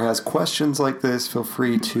anybody ever has questions like this, feel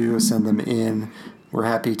free to send them in. We're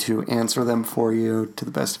happy to answer them for you to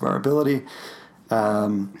the best of our ability.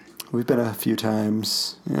 We've been a few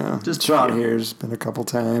times. Just a Sean few. here's been a couple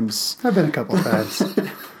times. I've been a couple times.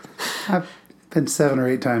 I've been 7 or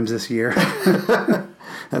 8 times this year.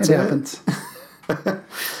 That's it it. happens.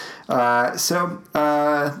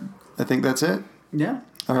 I think that's it. Yeah.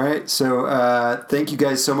 All right. So thank you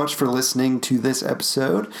guys so much for listening to this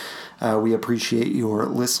episode. We appreciate your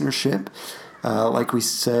listenership. Like we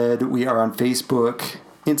said, we are on Facebook,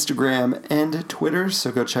 Instagram, and Twitter.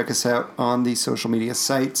 So go check us out on these social media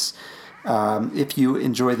sites. If you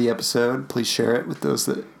enjoy the episode, please share it with those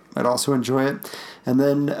that might also enjoy it. And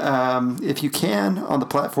then if you can, on the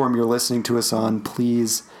platform you're listening to us on,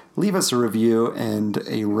 please leave us a review and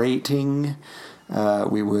a rating.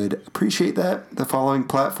 We would appreciate that. The following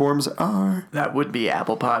platforms are... That would be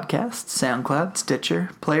Apple Podcasts, SoundCloud, Stitcher,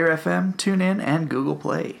 Player FM, TuneIn, and Google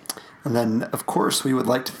Play. And then, of course, we would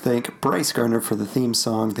like to thank Bryce Garner for the theme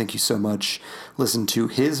song. Thank you so much. Listen to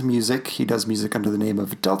his music. He does music under the name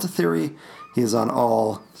of Delta Theory. He is on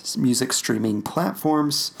all music streaming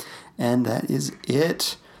platforms. And that is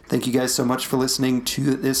it. Thank you guys so much for listening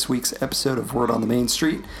to this week's episode of Word on the Main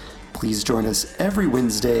Street. Please join us every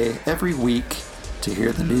Wednesday, every week, to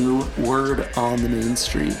hear the new Word on the Main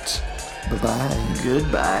Street. Bye-bye.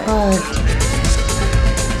 Goodbye. Bye.